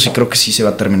jugar, yo sí creo que sí se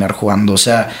va a terminar jugando. O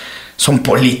sea, son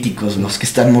políticos los que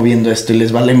están moviendo esto y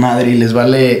les vale madre y les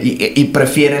vale y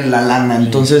prefieren la lana.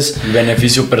 Entonces,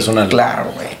 beneficio personal.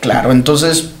 Claro, güey, claro.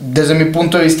 Entonces, desde mi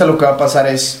punto de vista, lo que va a pasar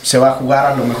es, se va a jugar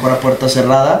a lo mejor a puerta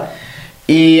cerrada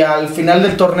y al final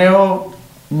del torneo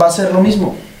va a ser lo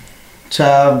mismo. O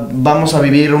sea, vamos a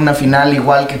vivir una final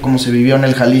igual que como se vivió en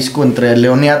el Jalisco entre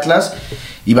León y Atlas,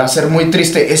 y va a ser muy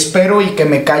triste. Espero y que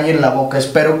me calle en la boca,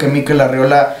 espero que Mikel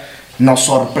Arriola nos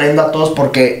sorprenda a todos,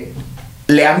 porque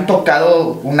le han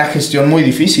tocado una gestión muy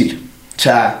difícil. O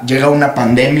sea, llega una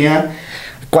pandemia,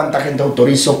 cuánta gente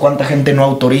autorizó, cuánta gente no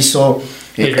autorizó.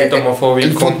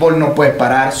 El fútbol no puede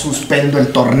parar, suspendo el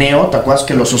torneo. ¿Te acuerdas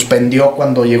que lo suspendió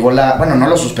cuando llegó la... Bueno, no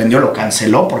lo suspendió, lo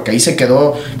canceló, porque ahí se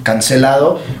quedó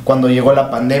cancelado cuando llegó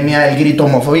la pandemia, el grito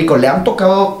homofóbico. Le han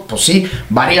tocado, pues sí,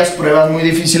 varias pruebas muy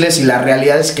difíciles y la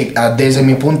realidad es que desde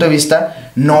mi punto de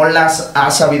vista no las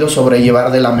ha sabido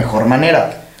sobrellevar de la mejor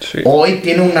manera. Sí. Hoy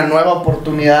tiene una nueva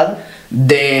oportunidad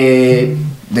de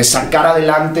sacar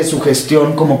adelante su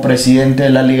gestión como presidente de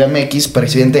la Liga MX,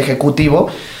 presidente ejecutivo,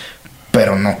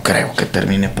 pero no creo que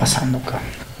termine pasando, cabrón.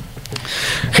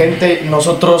 Gente,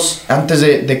 nosotros antes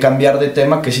de cambiar de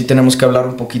tema, que sí tenemos que hablar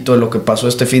un poquito de lo que pasó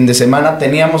este fin de semana,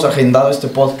 teníamos agendado este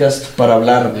podcast para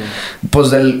hablar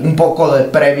pues un poco de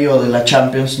previo de la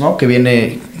Champions, ¿no? Que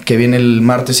viene el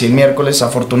martes y el miércoles.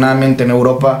 Afortunadamente en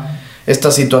Europa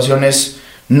estas situaciones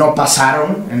no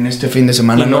pasaron en este fin de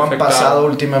semana, no han pasado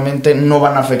últimamente, no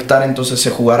van a afectar, entonces se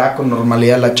jugará con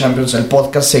normalidad la Champions, el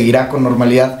podcast seguirá con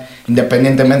normalidad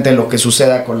independientemente de lo que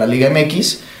suceda con la Liga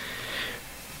MX,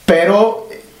 pero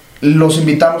los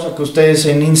invitamos a que ustedes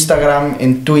en Instagram,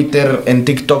 en Twitter, en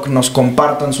TikTok nos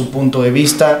compartan su punto de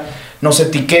vista, nos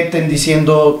etiqueten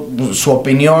diciendo su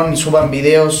opinión, suban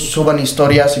videos, suban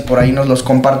historias y por ahí nos los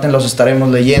comparten, los estaremos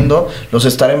leyendo, los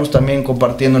estaremos también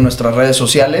compartiendo en nuestras redes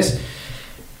sociales.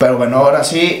 Pero bueno, ahora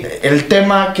sí, el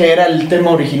tema que era el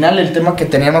tema original, el tema que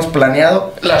teníamos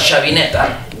planeado, la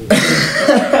chavineta.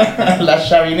 La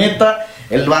chavineta,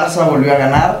 el Barça volvió a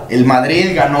ganar, el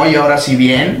Madrid ganó y ahora sí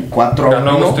bien, 4-1.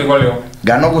 Ganó gusto y goleó.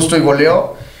 Ganó gusto y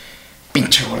goleó.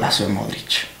 Pinche golazo de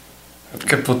Modric.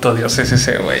 Qué puto dios es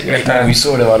ese güey. Está muy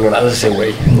sobrevalorado ese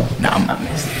güey. No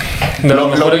mames. De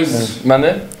los mejores.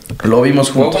 ¿Mande? Lo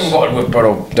vimos juntos. Fue un gol, güey,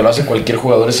 pero te lo hace cualquier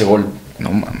jugador ese gol. No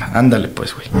mames, ándale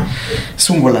pues, güey. Es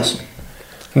un golazo.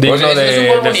 Digno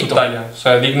de su talla. O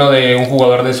sea, digno de un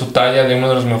jugador de su talla, de uno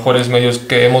de los mejores medios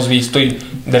que hemos visto y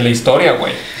de la historia,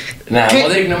 güey. Nah,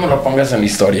 Modric, no me lo pongas en la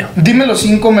historia. Dime los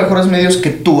 5 mejores medios que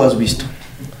tú has visto.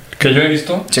 ¿Que yo he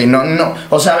visto? Sí, no.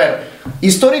 O sea, a ver,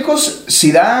 históricos,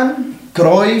 Zidane,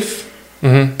 Cruyff,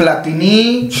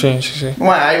 Platini. Sí.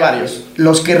 Bueno, hay varios.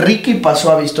 Los que Ricky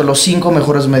pasó ha visto, los 5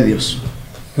 mejores medios.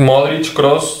 Modric,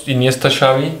 Kroos, Iniesta,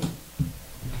 Xavi.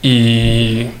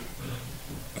 Y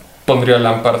pondría a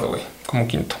Lampard, güey, como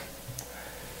quinto.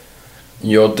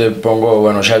 Yo te pongo,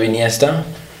 bueno, Xavi, Iniesta,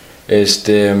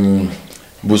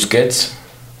 Busquets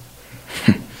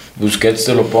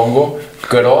te lo pongo,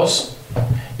 Kroos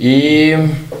y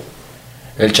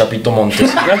el Chapito Montes.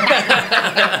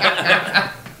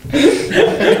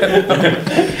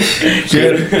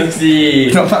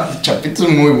 Sí. No, Chapito es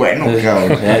muy bueno,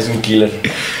 cabrón. Es un killer.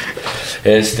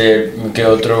 ¿Qué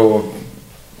otro?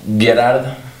 Gerard.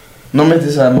 ¿No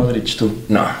metes a Modric tú?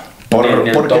 No.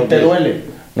 ¿Porque te duele?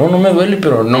 No me duele,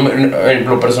 pero en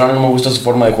lo personal no me gusta su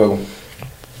forma de juego.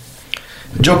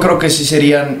 Yo creo que sí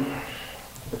serían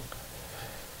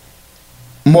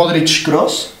Modric,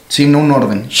 Kroos, sin un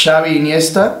orden. Xavi,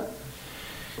 Iniesta.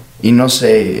 Y no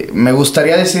sé, me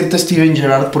gustaría decirte Steven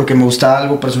Gerrard porque me gusta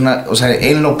algo personal, o sea,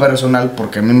 en lo personal,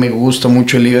 porque a mí me gusta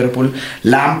mucho el Liverpool.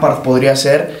 Lampard podría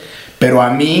ser, pero a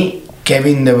mí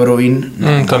Kevin De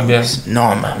Bruyne también.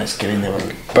 No mames, Kevin De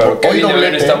Bruyne. Pero Kevin De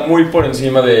Bruyne está muy por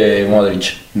encima de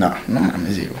Modric. No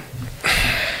mames, digo.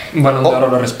 Un balón de oro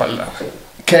lo respalda.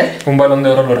 ¿Qué? Un balón de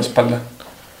oro lo respalda.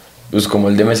 Pues como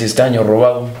el de Messi este año,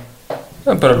 robado.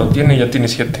 Pero lo tiene y ya tiene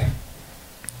 7.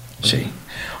 Sí.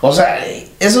 O sea,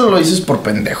 eso lo dices por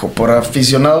pendejo, por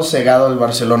aficionado cegado al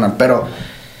Barcelona, pero...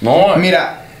 No,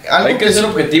 mira... Hay que ser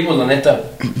objetivos, la neta.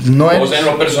 O sea, en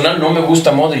lo personal no me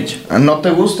gusta Modric. ¿No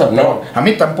te gusta? No. A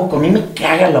mí tampoco, a mí me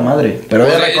caga la madre. Pero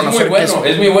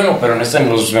es muy bueno, pero no está en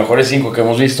los mejores 5 que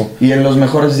hemos visto. ¿Y en los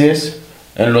mejores 10?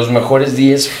 En los mejores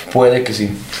 10 puede que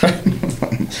sí.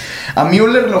 ¿A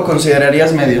Müller lo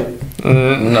considerarías medio?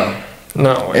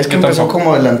 No, es que empezó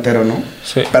como delantero, ¿no?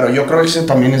 Sí. Pero yo creo que ese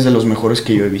también es de los mejores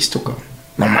que yo he visto, cabrón.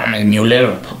 No mames, Müller.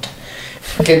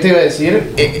 ¿Qué te iba a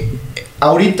decir?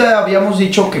 Ahorita habíamos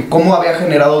dicho que cómo había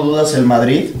generado dudas el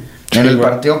Madrid en el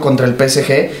partido contra el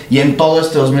PSG y en todo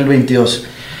este 2022.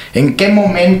 ¿En qué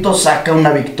momento saca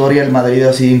una victoria el Madrid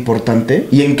así de importante?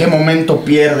 ¿Y en qué momento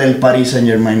pierde el Paris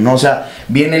Saint-Germain? ¿No? O sea,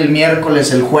 viene el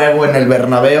miércoles el juego en el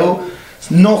Bernabéu,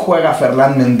 no juega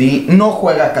Ferland Mendy, no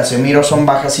juega Casemiro, son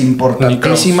bajas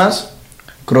importantísimas.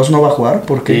 ¿Kroos no va a jugar?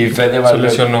 ¿Por qué? Y Fede se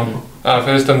lesionó.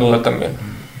 Fede está en duda también.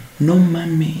 No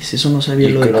mames, eso no sabía.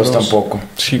 Y lo de Kroos Kroos tampoco.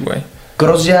 Sí, güey.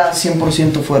 Kroos ya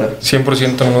 100% fuera.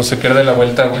 100% no se pierde la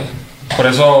vuelta, güey. Por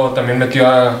eso también metió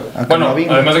a bueno,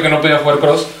 además de que no podía jugar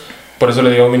Kroos, Por eso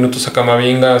le dio minutos a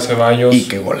Camavinga, a Ceballos. Y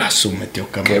qué golazo metió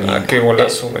Camavinga. Qué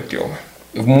golazo metió.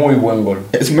 Muy buen gol.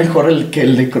 ¿Es mejor el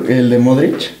de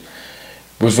Modric?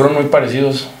 Pues fueron muy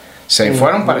parecidos. Se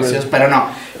fueron parecidos, pero no.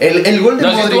 El gol de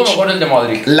Modric. Sí estuvo mejor el de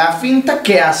Modric. La finta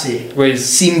que hace,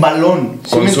 sin balón.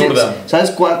 Con zurda.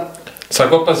 ¿Sabes cuál?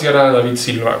 Sacó a pasear a David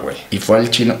Silva, güey. Y fue el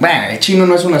chino. Bueno, el chino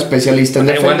no es un especialista en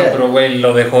defender. Bueno, pero güey,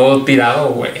 lo dejó tirado,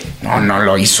 güey. No,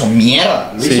 lo hizo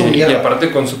mierda. Y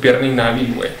aparte con su pierna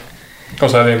inhábil, güey. O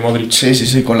sea, de Modric.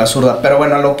 Sí, con la zurda. Pero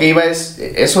bueno, lo que iba es...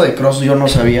 Eso de Kroos yo no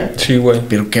sabía. Sí, güey.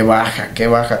 Pero qué baja.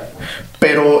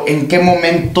 Pero ¿en qué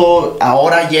momento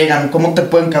ahora llegan? ¿Cómo te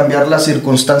pueden cambiar las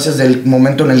circunstancias del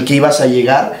momento en el que ibas a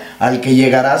llegar al que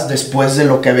llegarás después de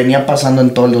lo que venía pasando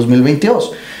en todo el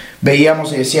 2022?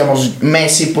 Veíamos y decíamos,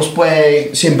 Messi, pues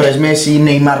siempre es Messi,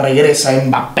 Neymar regresa,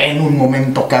 Mbappé en un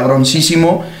momento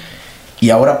cabroncísimo,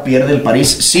 y ahora pierde el París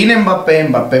sin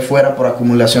Mbappé fuera por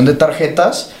acumulación de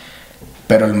tarjetas,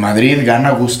 pero el Madrid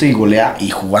gana, gusta y golea, y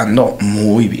jugando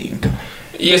muy bien.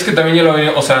 Y es que también yo lo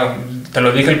había, o sea, te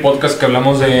lo dije el podcast que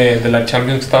hablamos de la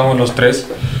Champions, que estábamos los tres,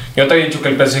 yo te había dicho que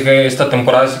el PSG esta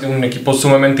temporada ha sido un equipo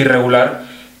sumamente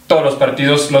irregular. Todos los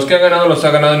partidos, los que ha ganado, los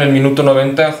ha ganado en el minuto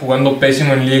 90, jugando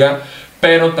pésimo en liga,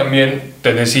 pero también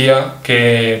te decía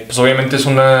que pues obviamente es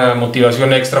una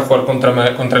motivación extra jugar contra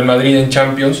el Madrid en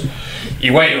Champions. Y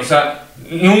güey, o sea,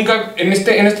 nunca, en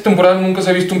esta temporada nunca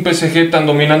se ha visto un PSG tan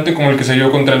dominante como el que se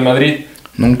vio contra el Madrid.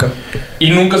 Nunca.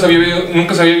 Y nunca se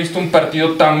había visto un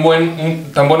partido tan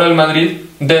bueno del Madrid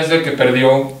desde que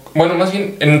perdió. Bueno, más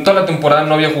bien, en toda la temporada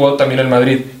no había jugado también el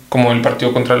Madrid como el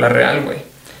partido contra la Real, güey.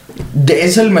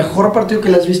 ¿Es el mejor partido que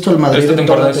le has visto al Madrid esta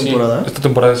temporada? Esta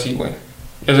temporada sí, güey.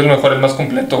 Es el mejor, el más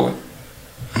completo, güey.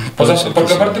 O sea,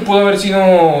 porque aparte pudo haber sido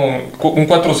un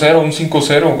 4-0, un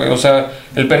 5-0, güey. O sea,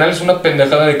 el penal es una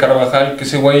pendejada de Carvajal, que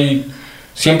ese güey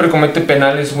siempre comete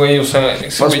penales, güey. O sea,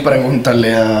 pues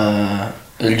pregúntale a...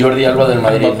 El Jordi Alba del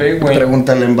Madrid. Mbappé, güey.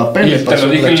 Pregúntale a Mbappé. Y te lo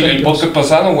dije el podcast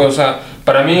pasado, güey. O sea,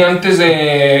 para mí antes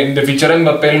de fichar a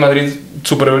Mbappé, el Madrid,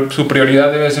 su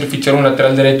prioridad debe ser fichar un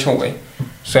lateral derecho, güey.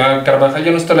 O sea, Carvajal ya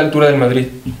no está a la altura del Madrid.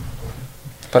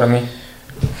 Para mí.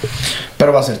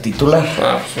 Pero va a ser titular.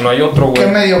 Pues no hay otro, güey. ¿Qué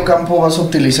mediocampo vas a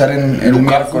utilizar el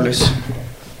miércoles?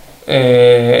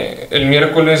 El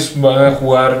miércoles van a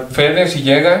jugar Fede si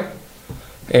llega.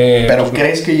 ¿Pero pues,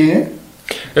 crees que llegue?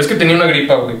 Es que tenía una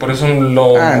gripa, güey. Por eso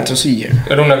entonces sí llega.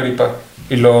 Era una gripa.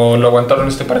 Y lo aguantaron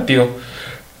este partido.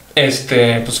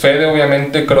 Pues Fede,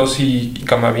 obviamente, Kroos y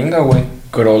Camavinga, güey.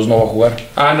 Kroos no va a jugar.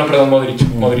 No, perdón, Modric.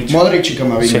 Modric y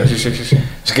Camavinga. Sí.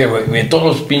 Es que, güey, todos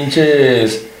los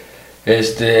pinches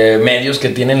medios que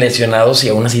tienen lesionados y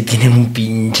aún así tienen un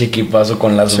pinche equipazo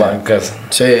con las bancas.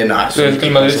 Sí, no. Es que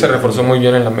el Madrid se reforzó muy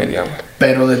bien en la media, güey.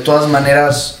 Pero de todas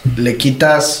maneras, le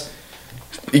quitas...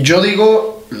 Yo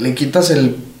digo, le quitas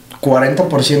el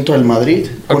 40% del Madrid.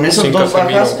 Con esas dos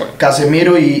bajas,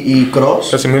 Casemiro y Kroos.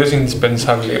 Casemiro es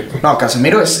indispensable, güey. No,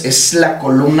 Casemiro es la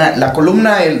columna. La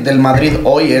columna del Madrid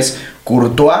hoy es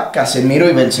Courtois, Casemiro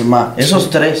y Benzema. Esos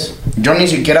tres. Yo ni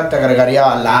siquiera te agregaría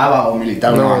a Alaba o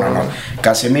Militao. No.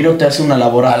 Casemiro te hace una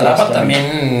labor atrás. Alaba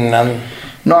también.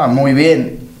 No, muy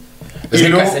bien. Es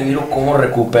que Casemiro, ¿cómo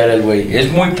recupera el güey?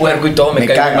 Es muy puerco y todo, me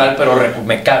cae mal, pero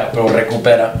me caga, pero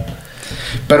recupera.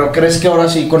 Pero ¿crees que ahora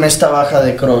sí con esta baja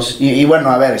de Kroos? Y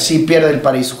bueno, a ver, sí pierde el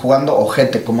París jugando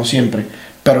ojete como siempre,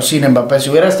 pero sin Mbappé. Si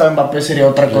hubiera estado Mbappé sería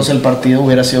otra cosa el partido,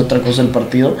 hubiera sido otra cosa el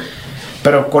partido.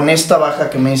 Pero con esta baja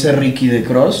que me dice Ricky de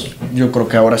Kroos, yo creo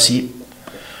que ahora sí.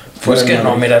 Pues que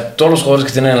no, mira, todos los jugadores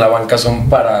que tienen en la banca son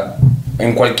para...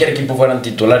 En cualquier equipo fueran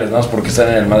titulares, nada más porque están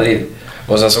en el Madrid.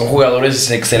 O sea, son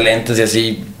jugadores excelentes y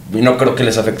así, y no creo que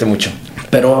les afecte mucho.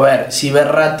 Pero a ver, si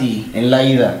Verratti en la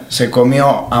ida se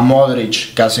comió a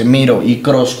Modric, Casemiro y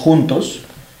Kroos juntos,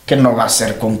 ¿qué no va a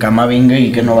hacer con Camavinga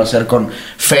y qué no va a hacer con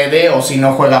Fede? O si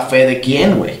no juega Fede,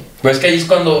 ¿quién, güey? Pues que ahí es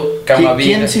cuando Camavinga...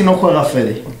 ¿Quién si no juega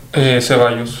Fede?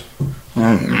 Ceballos.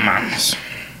 Mames.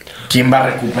 ¿Quién va a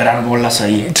recuperar bolas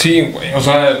ahí? Sí, güey, o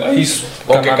sea, ahí es...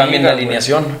 O que cambien la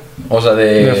alineación, o sea,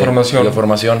 de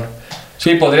formación.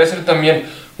 Sí, podría ser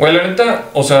también... Güey, la neta,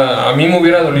 o sea, a mí me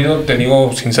hubiera dolido, te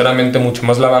digo sinceramente, mucho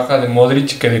más la baja de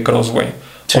Modric que de Kroos, güey.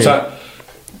 Sí. O sea,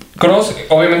 Kroos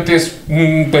obviamente es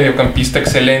un mediocampista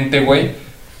excelente, güey,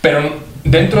 pero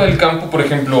dentro del campo, por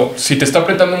ejemplo, si te está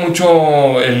apretando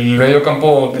mucho el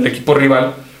mediocampo del equipo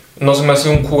rival, no se me hace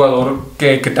un jugador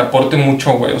que te aporte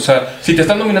mucho, güey. O sea, si te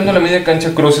están dominando la media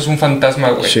cancha, Kroos es un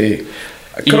fantasma, güey. Sí.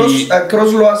 A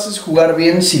Kroos lo haces jugar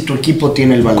bien si tu equipo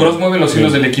tiene el balón. Kroos mueve los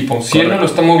hilos del equipo. Si él no lo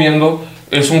está moviendo,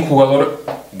 es un jugador,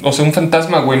 o sea, un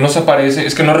fantasma, güey. No se aparece,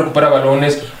 es que no recupera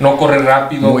balones, no corre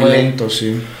rápido, muy güey. Lento,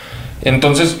 sí.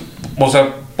 Entonces, o sea,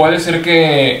 puede ser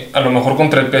que a lo mejor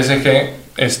contra el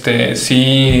PSG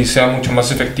sí sea mucho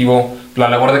más efectivo la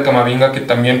labor de Camavinga, que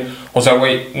también, o sea,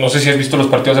 güey, no sé si has visto los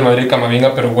partidos de Madrid y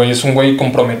Camavinga, pero güey, es un güey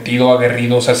comprometido,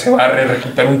 aguerrido, o sea, se va a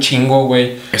recupera un chingo,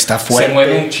 güey. Está fuerte. Se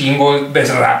mueve un chingo,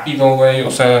 es rápido, güey,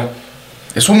 o sea...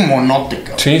 Es un monote,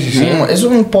 cabrón. Sí. Es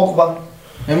un Pogba.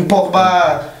 Un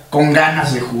Pogba con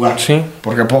ganas de jugar. Sí.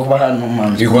 Porque Pogba no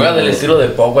mames. Y juega del estilo de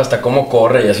Pogba, hasta cómo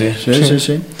corre y así.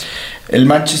 Sí. El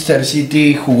Manchester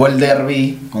City jugó el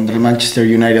derby contra el Manchester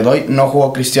United hoy. No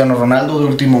jugó Cristiano Ronaldo de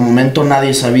último momento,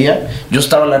 nadie sabía. Yo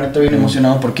estaba la neta bien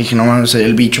emocionado porque dije, no mames,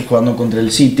 el bicho jugando contra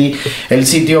el City. El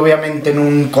City obviamente en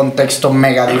un contexto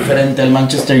mega diferente al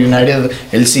Manchester United.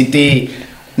 El City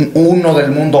 1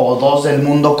 del mundo o 2 del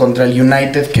mundo contra el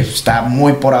United, que está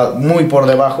muy por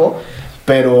debajo.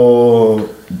 Pero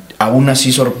aún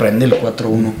así sorprende el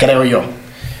 4-1, creo yo.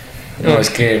 No, es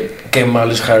que qué mal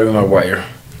es Harry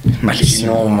Maguire.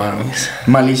 Malísimo. No mames.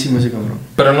 Malísimo ese cabrón.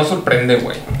 Pero no sorprende,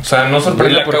 güey. O sea, no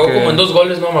sorprende la cagó como en 2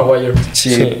 goles, ¿no, Maguire?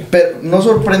 Sí, pero no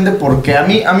sorprende porque a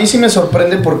mí sí me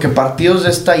sorprende porque partidos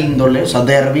de esta índole, o sea,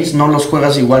 derbis, no los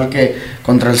juegas igual que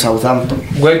contra el Southampton.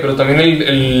 Güey, pero también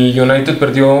el United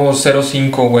perdió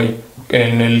 0-5, güey,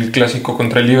 en el clásico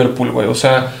contra el Liverpool, güey. O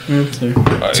sea...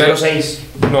 0-6.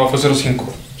 No, fue 0-5.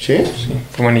 ¿Sí? Sí,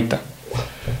 fue manita.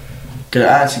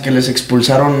 Sí que les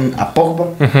expulsaron a Pogba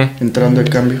entrando de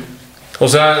cambio. O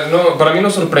sea, no, para mí no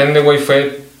sorprende, güey,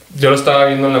 yo lo estaba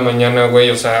viendo en la mañana, güey,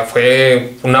 o sea,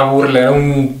 fue una burla, era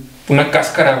una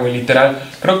cáscara, güey, literal.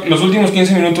 Creo que los últimos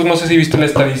 15 minutos, no sé si viste la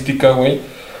estadística, güey,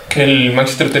 que el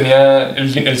Manchester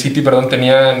el City, perdón,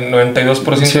 tenía 92%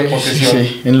 de posesión.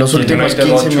 Sí, en los últimos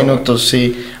 15 minutos,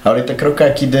 sí. Ahorita creo que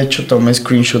aquí, de hecho, tomé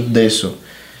screenshot de eso.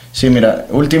 Sí, mira,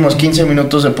 últimos 15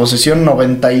 minutos de posesión,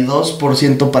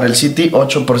 92% para el City,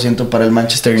 8% para el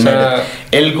Manchester United. O sea,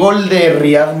 el gol de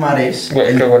Riyad Mahrez,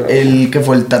 el que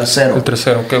fue el tercero. El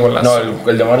tercero, qué golazo. No,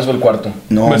 el de Mahrez fue el cuarto.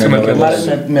 No,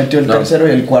 metió el tercero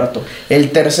y el cuarto.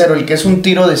 El tercero, el que es un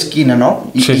tiro de esquina,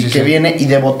 ¿no? Y que viene y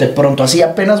de bote pronto, así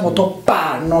apenas botó,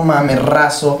 ¡pa! No mames,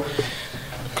 raso.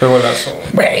 Qué golazo.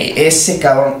 Güey, ese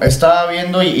cabrón, estaba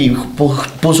viendo y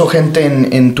puso gente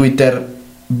en Twitter...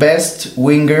 Best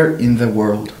winger in the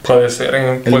world. Puede ser,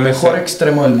 el mejor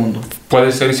extremo del mundo.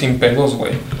 Puede ser sin pedos,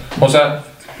 güey. O sea,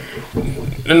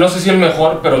 no sé si el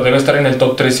mejor, pero debe estar en el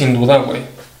top 3 sin duda, güey.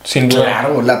 Sin duda.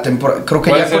 Claro, la temporada. Creo que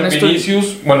puede ya ser con esto.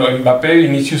 Vinicius, bueno, Mbappé,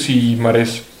 Vinicius y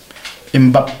Mahrez.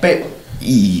 Mbappé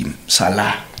y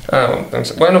Salah.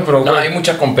 Entonces, bueno, pero. No, hay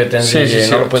mucha competencia. Sí,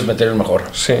 no lo puedes meter el mejor.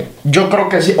 Sí. Yo creo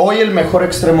que sí. Hoy el mejor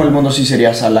extremo del mundo sí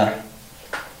sería Salah.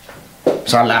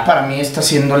 Salah para mí está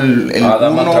siendo el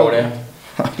Adama Traoré.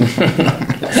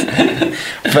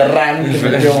 Ferran, que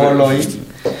metió gol hoy.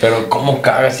 Pero cómo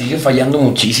caga, sigue fallando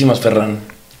muchísimas Ferran.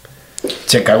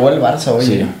 Se cagó el Barça hoy.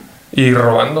 Sí. Y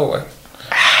robando, güey.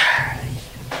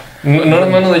 ¿No era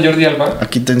mano de Jordi Alba?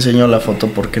 Aquí te enseño la foto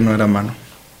porque no era mano.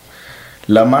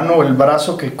 La mano o el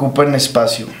brazo que ocupan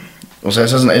espacio. O sea,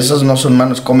 esas no son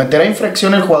manos. Cometerá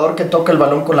infracción el jugador que toca el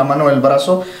balón con la mano o el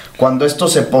brazo cuando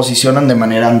estos se posicionan de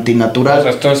manera antinatural. O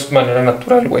sea, esto es manera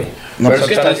natural, güey. No, pero es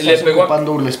que estás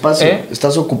ocupando el espacio.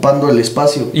 Estás ocupando el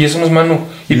espacio. Y eso no es mano.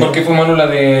 ¿Y por qué fue mano la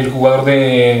del jugador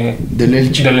del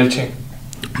Elche?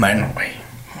 Bueno, güey.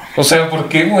 O sea, ¿por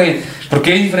qué, güey?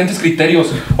 Porque hay diferentes criterios.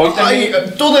 Hoy también...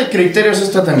 Tú de criterios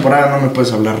esta temporada no me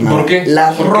puedes hablar nada. ¿Por qué?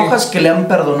 Las rojas que le han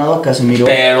perdonado a Casemiro.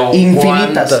 Pero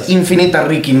infinitas,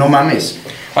 Ricky, no mames.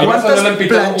 Al Barça no le han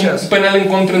pitado un penal en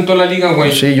contra en toda la liga,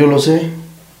 güey. Sí, yo lo sé.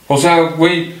 O sea,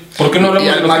 güey, ¿por qué no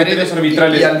hablamos de los criterios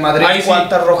arbitrales? Y al Madrid,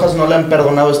 ¿cuántas rojas no le han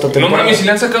perdonado esta temporada? No mames, si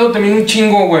le han sacado también un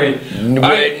chingo, güey.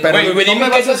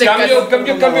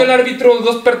 Cambio el árbitro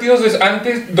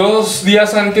 2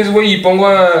 días antes, güey, y pongo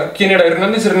a... ¿Quién era?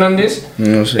 ¿Hernández?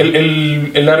 No sé.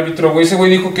 El árbitro, güey, ese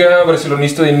güey dijo que era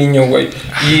barcelonista de niño, güey.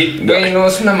 Y, güey, no,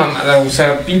 es una mamada, o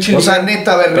sea, pinche... O sea,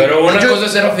 neta, a ver... Pero una cosa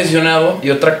es ser aficionado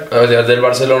y otra del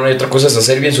Barcelona y otra cosa es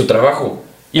hacer bien su trabajo.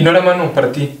 Y no era mano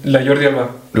para ti, la Jordi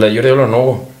Alba. La Jordi Alba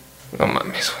no. No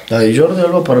mames, güey. La de Jordi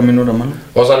Alba para mí no era mano.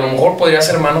 O sea, a lo mejor podría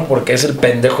ser mano porque es el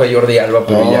pendejo de Jordi Alba,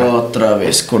 pero ya. Otra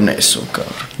vez con eso,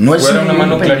 cabrón. No es una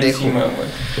mano clarísima,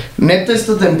 güey. Neta,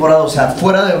 esta temporada, o sea,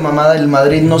 fuera de mamada, el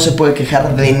Madrid no se puede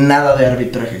quejar de nada de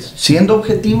arbitrajes. Siendo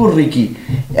objetivo, Ricky,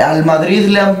 al Madrid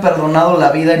le han perdonado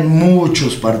la vida en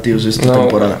muchos partidos esta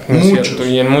temporada. Muchos.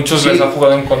 Y en muchos les ha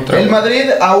jugado en contra. El Madrid,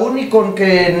 aún y con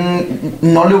que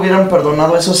no le hubieran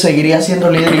perdonado eso, seguiría siendo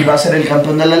líder y va a ser el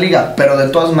campeón de la liga. Pero de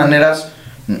todas maneras,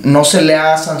 no se le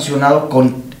ha sancionado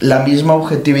con la misma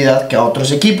objetividad que a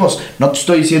otros equipos. No te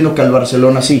estoy diciendo que al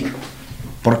Barcelona sí.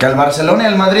 Porque al Barcelona y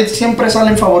al Madrid siempre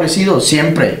salen favorecidos,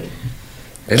 siempre.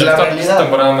 Es la realidad. Esta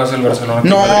temporada más el Barcelona.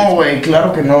 No, güey,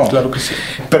 claro que no. Claro que sí.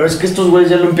 Pero es que estos güeyes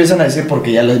ya lo empiezan a decir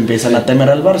porque ya le empiezan a temer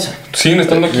al Barça. Siguen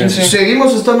estando a 15.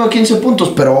 Seguimos estando a 15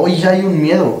 puntos, pero hoy ya hay un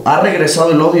miedo. Ha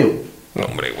regresado el odio. No,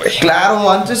 hombre, güey.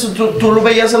 Claro, antes tú lo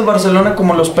veías al Barcelona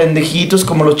como los pendejitos,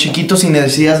 como los chiquitos y no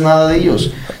decías nada de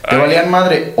ellos. Te valían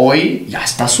madre. Hoy ya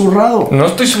está zurrado. No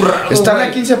estoy zurrado. Están güey.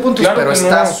 a 15 puntos, Claro pero que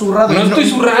está no. zurrado. No estoy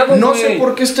zurrado, No güey. sé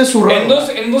por qué esté zurrado.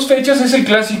 En dos fechas es el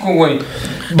clásico, güey.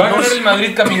 Va a ganar el Madrid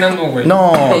caminando, güey.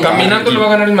 No. Caminando lo va a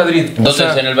ganar el Madrid. Entonces,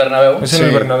 ¿en el Bernabéu? Es en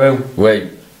el Bernabéu. Güey,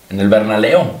 en el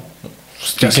Bernaleo.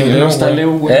 Ya sé, no está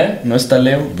Leo, güey. No está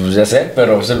Leo. Pues ya sé,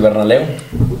 pero es el Bernaleo.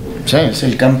 Sí, es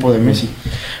el campo de Messi.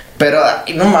 Pero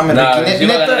no mames, No, Ricky, sí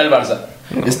va a ganar el Barça.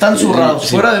 Están zurrados,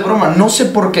 Sí. fuera de broma. No sé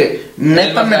por qué.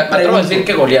 Neta me atrevo a decir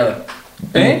que goleada.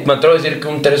 Me atrevo a decir que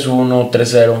un 3-1,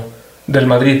 3-0. Del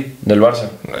Madrid. Del Barça.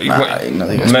 Ay, no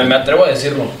digas. Me atrevo a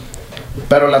decirlo.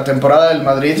 Pero la temporada del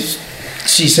Madrid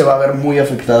sí se va a ver muy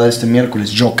afectada este miércoles,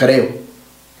 yo creo.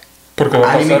 Porque va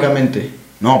a pasar. Anímicamente.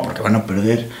 No, porque van a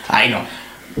perder. Ay, no.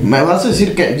 Me vas a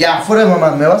decir que, ya, fuera de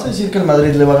mamá, me vas a decir que el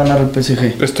Madrid le va a ganar al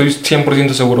PSG. Estoy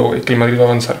 100% seguro, güey, que el Madrid va a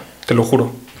avanzar. Te lo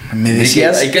juro. Me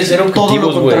decías hay que ser todo lo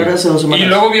objetivos, contrario güey. hace 2 semanas. Y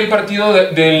luego vi el partido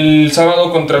del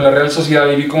sábado contra la Real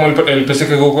Sociedad y vi cómo el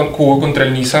PSG jugó contra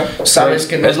el Niza. Sabes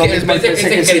que no es lo mismo el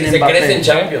PSG sin se Mbappé. crece en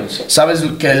Champions. Sabes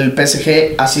que el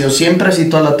PSG ha sido siempre así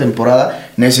toda la temporada.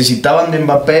 Necesitaban de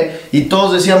Mbappé y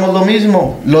todos decíamos lo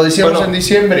mismo. Lo decíamos Bueno, en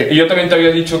diciembre. Y yo también te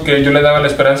había dicho que yo le daba la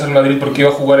esperanza al Madrid porque iba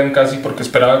a jugar en casa y porque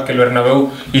esperaba que el Bernabéu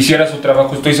hiciera su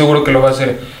trabajo. Estoy seguro que lo va a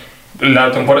hacer.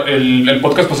 El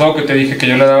podcast pasado que te dije que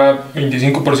yo le daba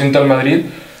 25% al Madrid,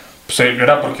 pues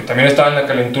era porque también estaba en la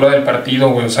calentura del partido,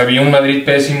 güey. O sea, había un Madrid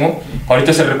pésimo.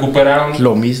 Ahorita se recuperaron.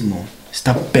 Lo mismo.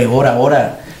 Está peor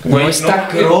ahora. Güey, no está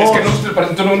Es que Kroos.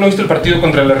 no viste el partido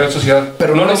contra la Real Sociedad.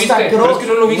 Pero no lo está viste. Kroos. Pero es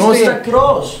que no lo viste. No está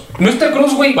Kroos. No está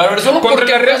Kroos, güey. Contra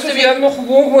la Real Sociedad no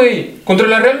jugó, güey. Contra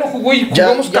la Real no jugó y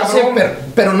jugamos cabrón. Sé,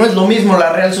 pero no es lo mismo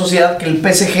la Real Sociedad que el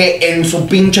PSG en su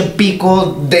pinche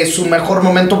pico de su mejor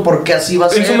momento, porque así va a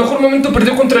ser. En su mejor momento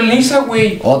perdió contra el Niza,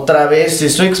 güey. Otra vez, te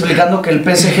estoy explicando que el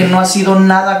PSG no ha sido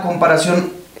nada a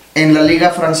comparación en la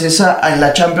liga francesa, en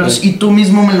la Champions, y tú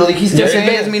mismo me lo dijiste hace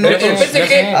 10 minutos.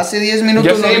 Hace 10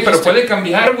 minutos. Ya sé, pero puede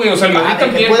cambiar, güey. O sea, el Madrid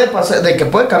también. De que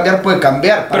puede cambiar, puede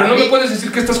cambiar. Pero no me puedes decir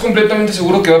que estás completamente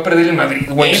seguro que va a perder el Madrid,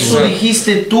 güey. Eso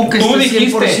dijiste tú, que tú es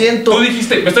 100%. Tú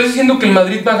dijiste, me estás diciendo que el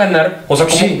Madrid va a ganar. O sea,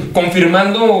 como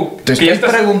confirmando. Te estoy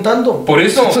preguntando. Por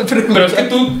eso. Pero es que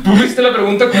tú hiciste la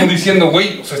pregunta como diciendo,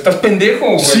 güey, o sea, estás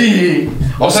pendejo, güey. Sí.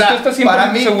 O sea, tú estás siempre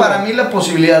para mí la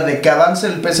posibilidad de que avance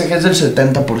el PSG es del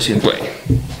 70%. Güey.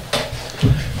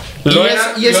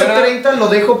 Y ese 30 lo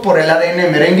dejo por el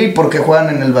ADN merengue y porque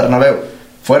juegan en el Bernabéu.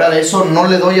 Fuera de eso, no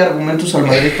le doy argumentos al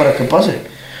Madrid para que pase.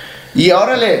 Y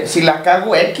ahora si la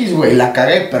cago X, güey, la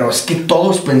cagué. Pero es que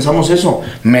todos pensamos eso,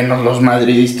 menos los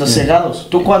madridistas cegados.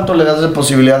 ¿Tú cuánto le das de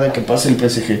posibilidad de que pase el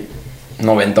PSG?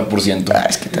 90%. Ah,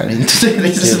 es que también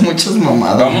dices muchas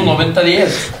mamadas. Vamos 90-10.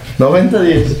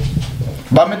 90-10.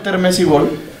 ¿Va a meter Messi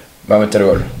gol? Va a meter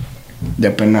gol.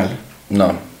 De penal.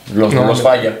 No, los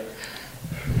falla.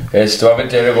 Va a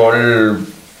meter gol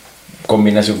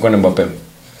combinación con Mbappé.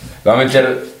 Va a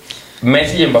meter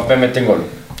Messi y Mbappé meten gol.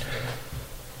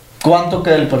 ¿Cuánto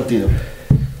queda el partido?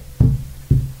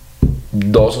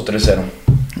 2 o 3-0.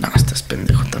 No, estás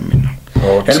pendejo también, ¿no?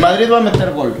 El Madrid va a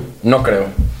meter gol. No creo.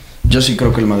 Yo sí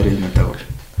creo que el Madrid mete gol.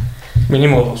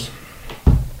 Mínimo 2.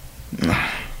 No.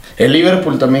 El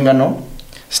Liverpool también ganó.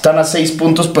 Están a 6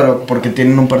 puntos, pero porque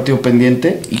tienen un partido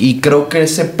pendiente. Y creo que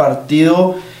ese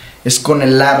partido es con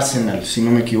el Arsenal, si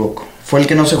no me equivoco. Fue el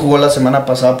que no se jugó la semana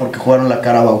pasada porque jugaron la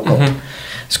Carabao Cup.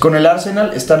 Es con el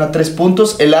Arsenal, están a 3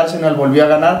 puntos. El Arsenal volvió a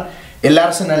ganar. El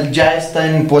Arsenal ya está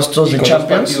en puestos de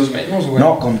Champions. Con 2 partidos menos, güey.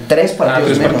 No, con 3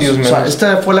 partidos menos. O sea,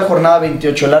 esta fue la jornada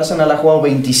 28. El Arsenal ha jugado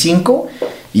 25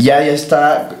 y ya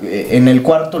está en el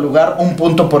cuarto lugar, un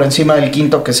punto por encima del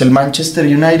quinto, que es el Manchester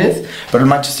United. Pero el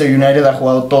Manchester United ha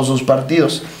jugado todos sus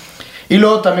partidos. Y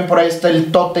luego también por ahí está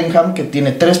el Tottenham, que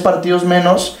tiene 3 partidos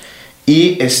menos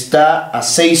y está a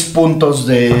 6 puntos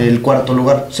del cuarto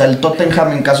lugar. O sea, el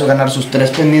Tottenham, en caso de ganar sus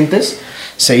 3 pendientes,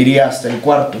 se iría hasta el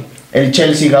cuarto. El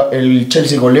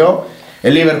Chelsea goleó.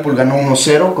 El Liverpool ganó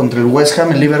 1-0 contra el West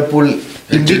Ham. El Liverpool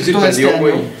invicto este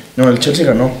año. No, el Chelsea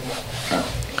ganó.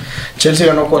 Chelsea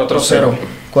ganó 4-0.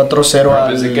 4-0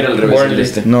 al... Pensé que era el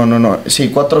revés del No.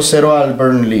 Sí, 4-0 al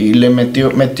Burnley. Y le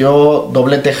metió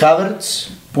doblete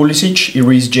Havertz, Pulisic y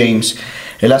Reece James.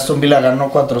 El Aston Villa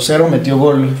ganó 4-0. Metió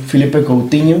gol Felipe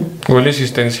Coutinho. Gol y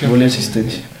asistencia.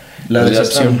 La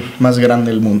decepción más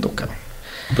grande del mundo, cabrón.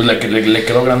 Pues le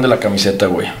quedó grande la camiseta,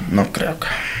 güey. No creo,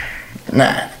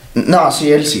 cabrón. No,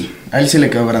 sí, él sí. A él sí le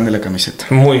quedó grande la camiseta.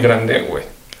 Muy grande, güey.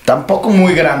 Tampoco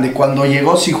muy grande. Cuando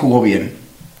llegó sí jugó bien.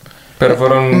 Pero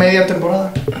fueron... media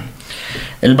temporada.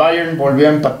 El Bayern volvió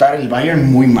a empatar. El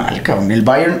Bayern muy mal, cabrón. El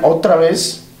Bayern otra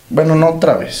vez... Bueno, no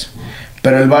otra vez.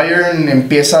 Pero el Bayern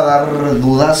empieza a dar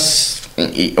dudas.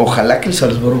 Y ojalá que el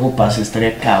Salzburgo pase.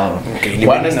 Estaría cabrón.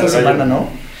 Juegan esta semana, ¿no?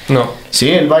 No. Sí,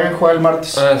 el Bayern juega el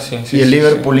martes. Ah, sí, sí. Y el sí,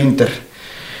 Liverpool Inter.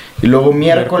 Y luego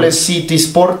miércoles City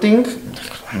Sporting.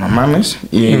 No mames.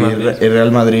 Y el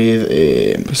Real Madrid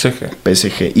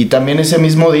PSG. Y también ese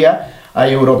mismo día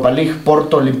hay Europa League,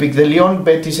 Porto Olympique de Lyon,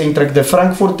 Betis Eintracht de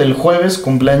Frankfurt. El jueves,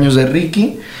 cumpleaños de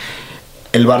Ricky.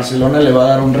 El Barcelona le va a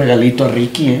dar un regalito a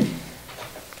Ricky,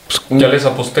 Pues ya les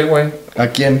aposté, güey. ¿A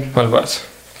quién? Al Barça.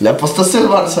 ¿Le apostaste al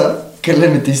Barça? ¿Qué le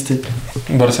metiste?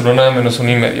 Barcelona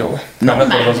 -1.5, güey. No Gana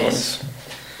por 2 mames. goles.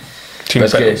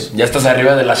 Pues que ya estás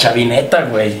arriba de la chavineta,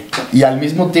 güey. Y al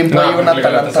mismo tiempo hay un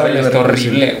Atalanta Está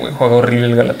horrible, güey. Juega horrible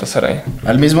el Galatasaray.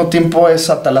 Al mismo tiempo es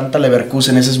Atalanta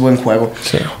Leverkusen. Ese es buen juego.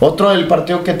 Sí. Otro del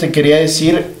partido que te quería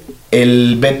decir,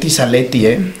 el Betis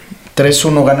Atleti,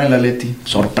 3-1 gana el Atleti.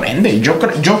 Sorprende. Yo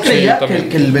creía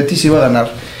que el Betis iba a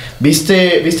ganar.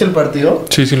 ¿Viste el partido?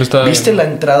 Sí, lo estaba ¿Viste viendo. la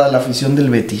entrada, la afición del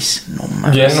Betis? No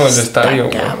mames. Lleno el estadio,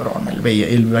 güey. Cabrón,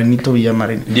 el Benito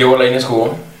Villamarín. ¿Diego Lainez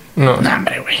jugó? No,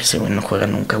 hombre, güey, ese güey no juega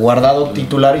nunca. Guardado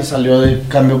titular y salió de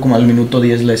cambio como al minuto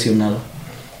 10 lesionado.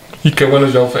 Y qué bueno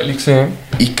es Joao Félix,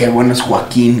 Y qué bueno es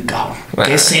Joaquín, cabrón.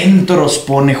 ¿Qué centros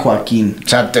pone Joaquín? O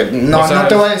sea, no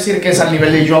te voy a decir que es al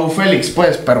nivel de Joao Félix,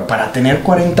 pues, pero para tener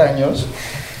 40 años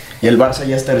y el Barça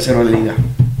ya es tercero en liga.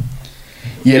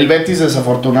 Y el Betis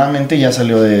desafortunadamente ya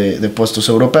salió de puestos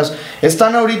europeos.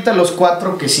 Están ahorita los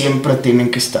 4 que siempre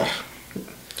tienen que estar.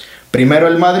 Primero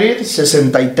el Madrid,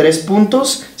 63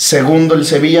 puntos. Segundo el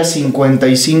Sevilla,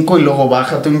 55. Y luego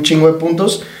bájate un chingo de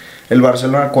puntos. El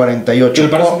Barcelona, 48.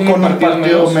 Con un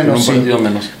partido menos.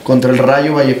 Contra el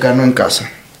Rayo Vallecano en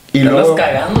casa. Y te luego... andas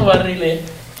cagando, Barrile.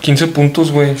 15 puntos,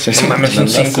 güey. Sí, mames, son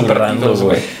 5 partidos,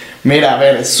 güey. Mira, a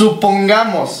ver,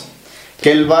 supongamos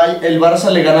que el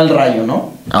Barça le gana al Rayo,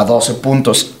 ¿no? A 12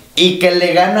 puntos. Y que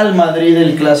le gana al Madrid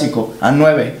el clásico a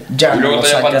 9. Ya y luego no lo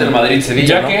todavía falta sacan. el Madrid-Sevilla,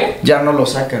 ¿Ya ¿no? qué? Ya no lo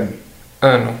sacan.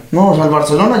 Ah, no. No, o sea, el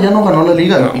Barcelona ya no ganó la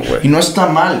liga. No, y no está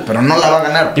mal, pero no la va a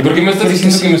ganar. ¿Y por qué me estás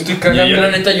diciendo que me estoy cagando? Yo, la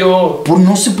neta, Pues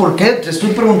no sé por qué, te estoy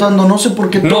preguntando, no sé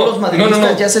por qué todos los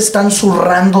madridistas ya se están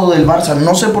zurrando del Barça,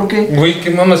 no sé por qué. Güey,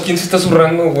 qué mamas, ¿quién se está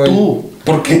zurrando, güey? Tú.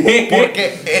 ¿Por qué?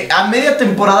 Porque a media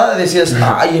temporada decías,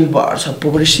 ay, el Barça,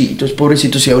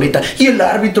 pobrecitos, y ahorita, y el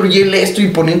árbitro, y el esto, y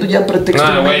poniendo ya pretexto.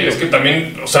 No, güey, es que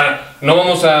también, o sea, no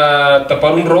vamos a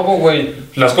tapar un robo, güey.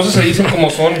 Las cosas se dicen como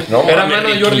son. No, era mano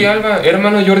de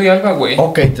Jordi Alba, güey.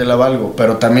 Ok, te la valgo,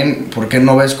 pero también, ¿por qué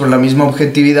no ves con la misma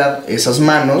objetividad esas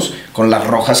manos con las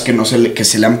rojas que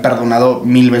se le han perdonado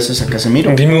 1000 veces a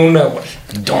Casemiro? Dime una, güey.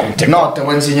 No, te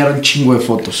voy a enseñar un chingo de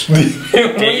fotos.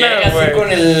 Que llega así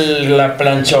con la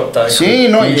planchota. Sí,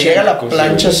 no, y llega la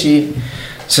plancha así.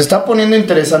 Se está poniendo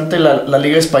interesante la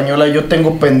Liga Española. Yo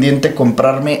tengo pendiente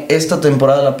comprarme esta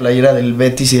temporada la playera del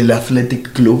Betis y del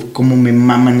Athletic Club. Como me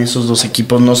maman esos dos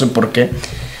equipos, no sé por qué.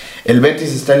 El Betis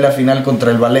está en la final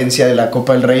contra el Valencia de la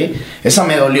Copa del Rey. Esa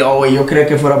me dolió, güey. Yo creía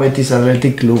que fuera Betis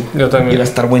Athletic Club. Yo también. Iba a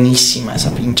estar buenísima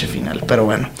esa pinche final, pero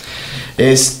bueno.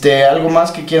 Algo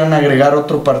más que quieran agregar,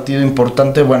 otro partido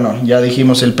importante. Bueno, ya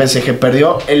dijimos, el PSG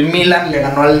perdió. El Milan le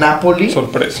ganó al Napoli.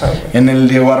 Sorpresa, güey. En el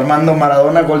Diego Armando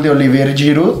Maradona, gol de Olivier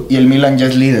Giroud. Y el Milan ya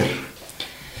es líder.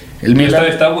 El Milan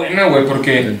Está buena, güey,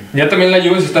 porque ya también la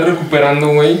Juve se está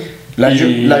recuperando, güey. La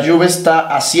Juve está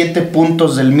a 7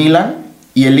 puntos del Milan.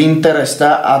 Y el Inter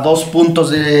está a 2 puntos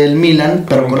del Milan,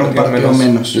 pero con un partido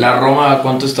menos. ¿La Roma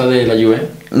cuánto está de la Juve?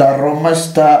 La Roma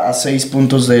está a 6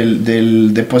 puntos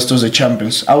de puestos de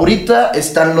Champions. Ahorita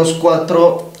están los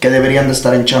 4 que deberían de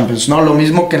estar en Champions, ¿no? Lo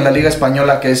mismo que en la Liga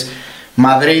Española, que es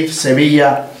Madrid,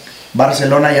 Sevilla,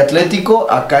 Barcelona y Atlético.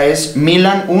 Acá es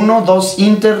Milan 1, 2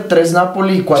 Inter, 3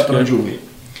 Napoli y 4 Juve.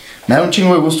 Me da un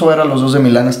chingo de gusto ver a los dos de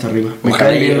Milán hasta arriba. Me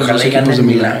caen bien los dos equipos de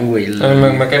Milán, güey.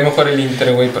 Me cae mejor el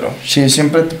Inter, güey, pero... Sí,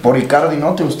 siempre por Icardi,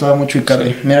 ¿no? Te gustaba mucho Icardi.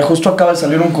 Sí. Mira, justo acaba de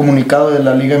salir un comunicado de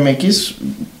la Liga MX.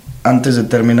 Antes de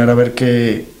terminar, a ver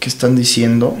qué están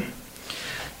diciendo.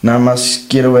 Nada más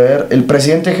quiero ver. El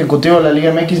presidente ejecutivo de la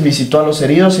Liga MX visitó a los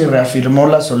heridos y reafirmó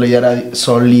la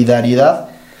solidaridad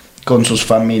con sus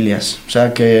familias. O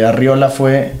sea, que Arriola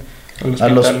fue...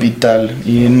 al hospital.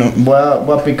 Y voy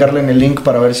a picarle en el link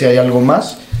para ver si hay algo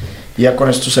más. Y ya con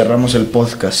esto cerramos el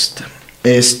podcast.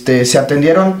 Se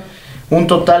atendieron un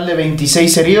total de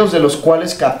 26 heridos, de los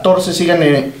cuales 14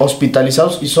 siguen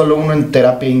hospitalizados y solo uno en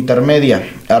terapia intermedia.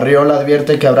 Arriola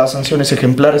advierte que habrá sanciones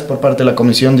ejemplares por parte de la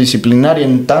comisión disciplinaria.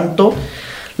 En tanto,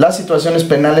 Las situaciones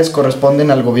penales corresponden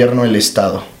al gobierno del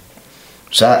estado.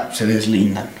 O sea, se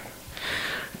deslindan.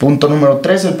 Punto número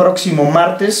 3, el próximo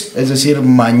martes, es decir,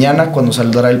 mañana, cuando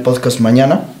saldrá el podcast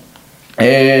mañana,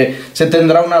 se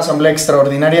tendrá una asamblea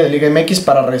extraordinaria de Liga MX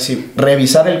para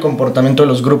revisar el comportamiento de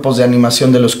los grupos de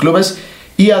animación de los clubes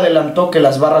y adelantó que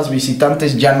las barras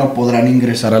visitantes ya no podrán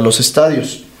ingresar a los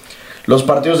estadios. Los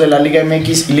partidos de la Liga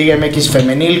MX y Liga MX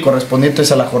femenil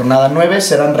correspondientes a la jornada 9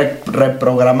 serán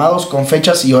reprogramados con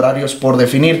fechas y horarios por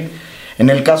definir.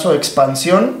 En el caso de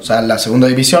expansión, o sea, la segunda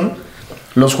división,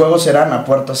 los juegos serán a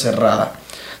puerta cerrada.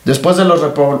 Después de los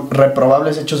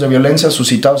reprobables hechos de violencia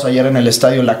suscitados ayer en el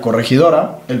estadio La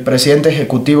Corregidora, el presidente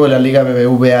ejecutivo de la Liga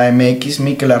BBVA MX,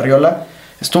 Mikel Arriola,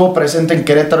 estuvo presente en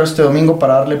Querétaro este domingo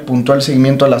para darle puntual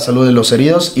seguimiento a la salud de los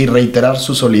heridos y reiterar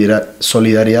su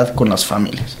solidaridad con las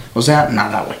familias. O sea,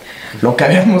 nada, güey. Lo que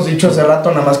habíamos dicho hace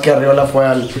rato, nada más que Arriola fue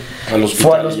al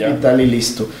hospital y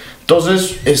listo.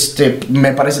 Entonces,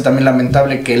 me parece también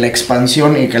lamentable que la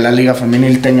expansión y que la Liga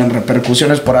Femenil tengan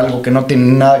repercusiones por algo que no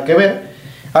tiene nada que ver.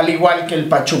 Al igual que el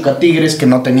Pachuca Tigres, que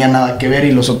no tenía nada que ver,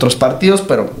 y los otros partidos,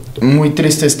 pero muy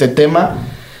triste este tema.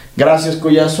 Gracias,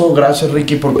 Collazo, gracias,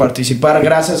 Ricky, por participar.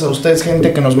 Gracias a ustedes,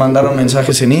 gente, que nos mandaron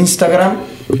mensajes en Instagram,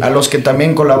 a los que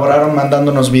también colaboraron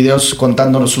mandándonos videos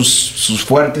contándonos sus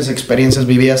fuertes experiencias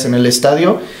vividas en el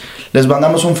estadio. Les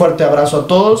mandamos un fuerte abrazo a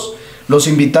todos. Los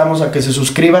invitamos a que se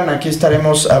suscriban. Aquí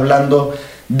estaremos hablando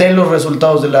de los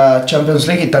resultados de la Champions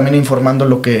League y también informando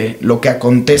lo que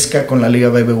acontezca con la Liga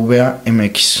BBVA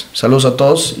MX. Saludos a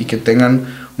todos y que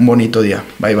tengan un bonito día.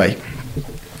 Bye, bye.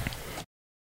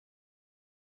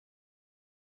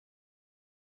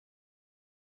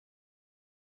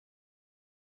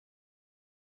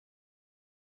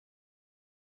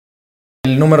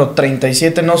 El número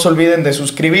 37, no se olviden de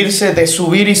suscribirse, de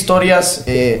subir historias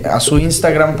a su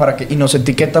Instagram y nos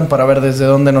etiquetan para ver desde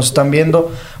dónde nos están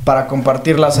viendo, para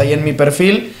compartirlas ahí en mi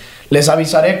perfil. Les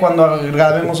avisaré cuando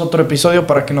grabemos otro episodio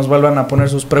para que nos vuelvan a poner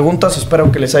sus preguntas.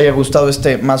 Espero que les haya gustado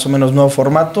este más o menos nuevo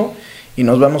formato y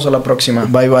nos vemos a la próxima.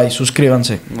 Bye bye,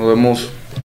 suscríbanse. Nos vemos.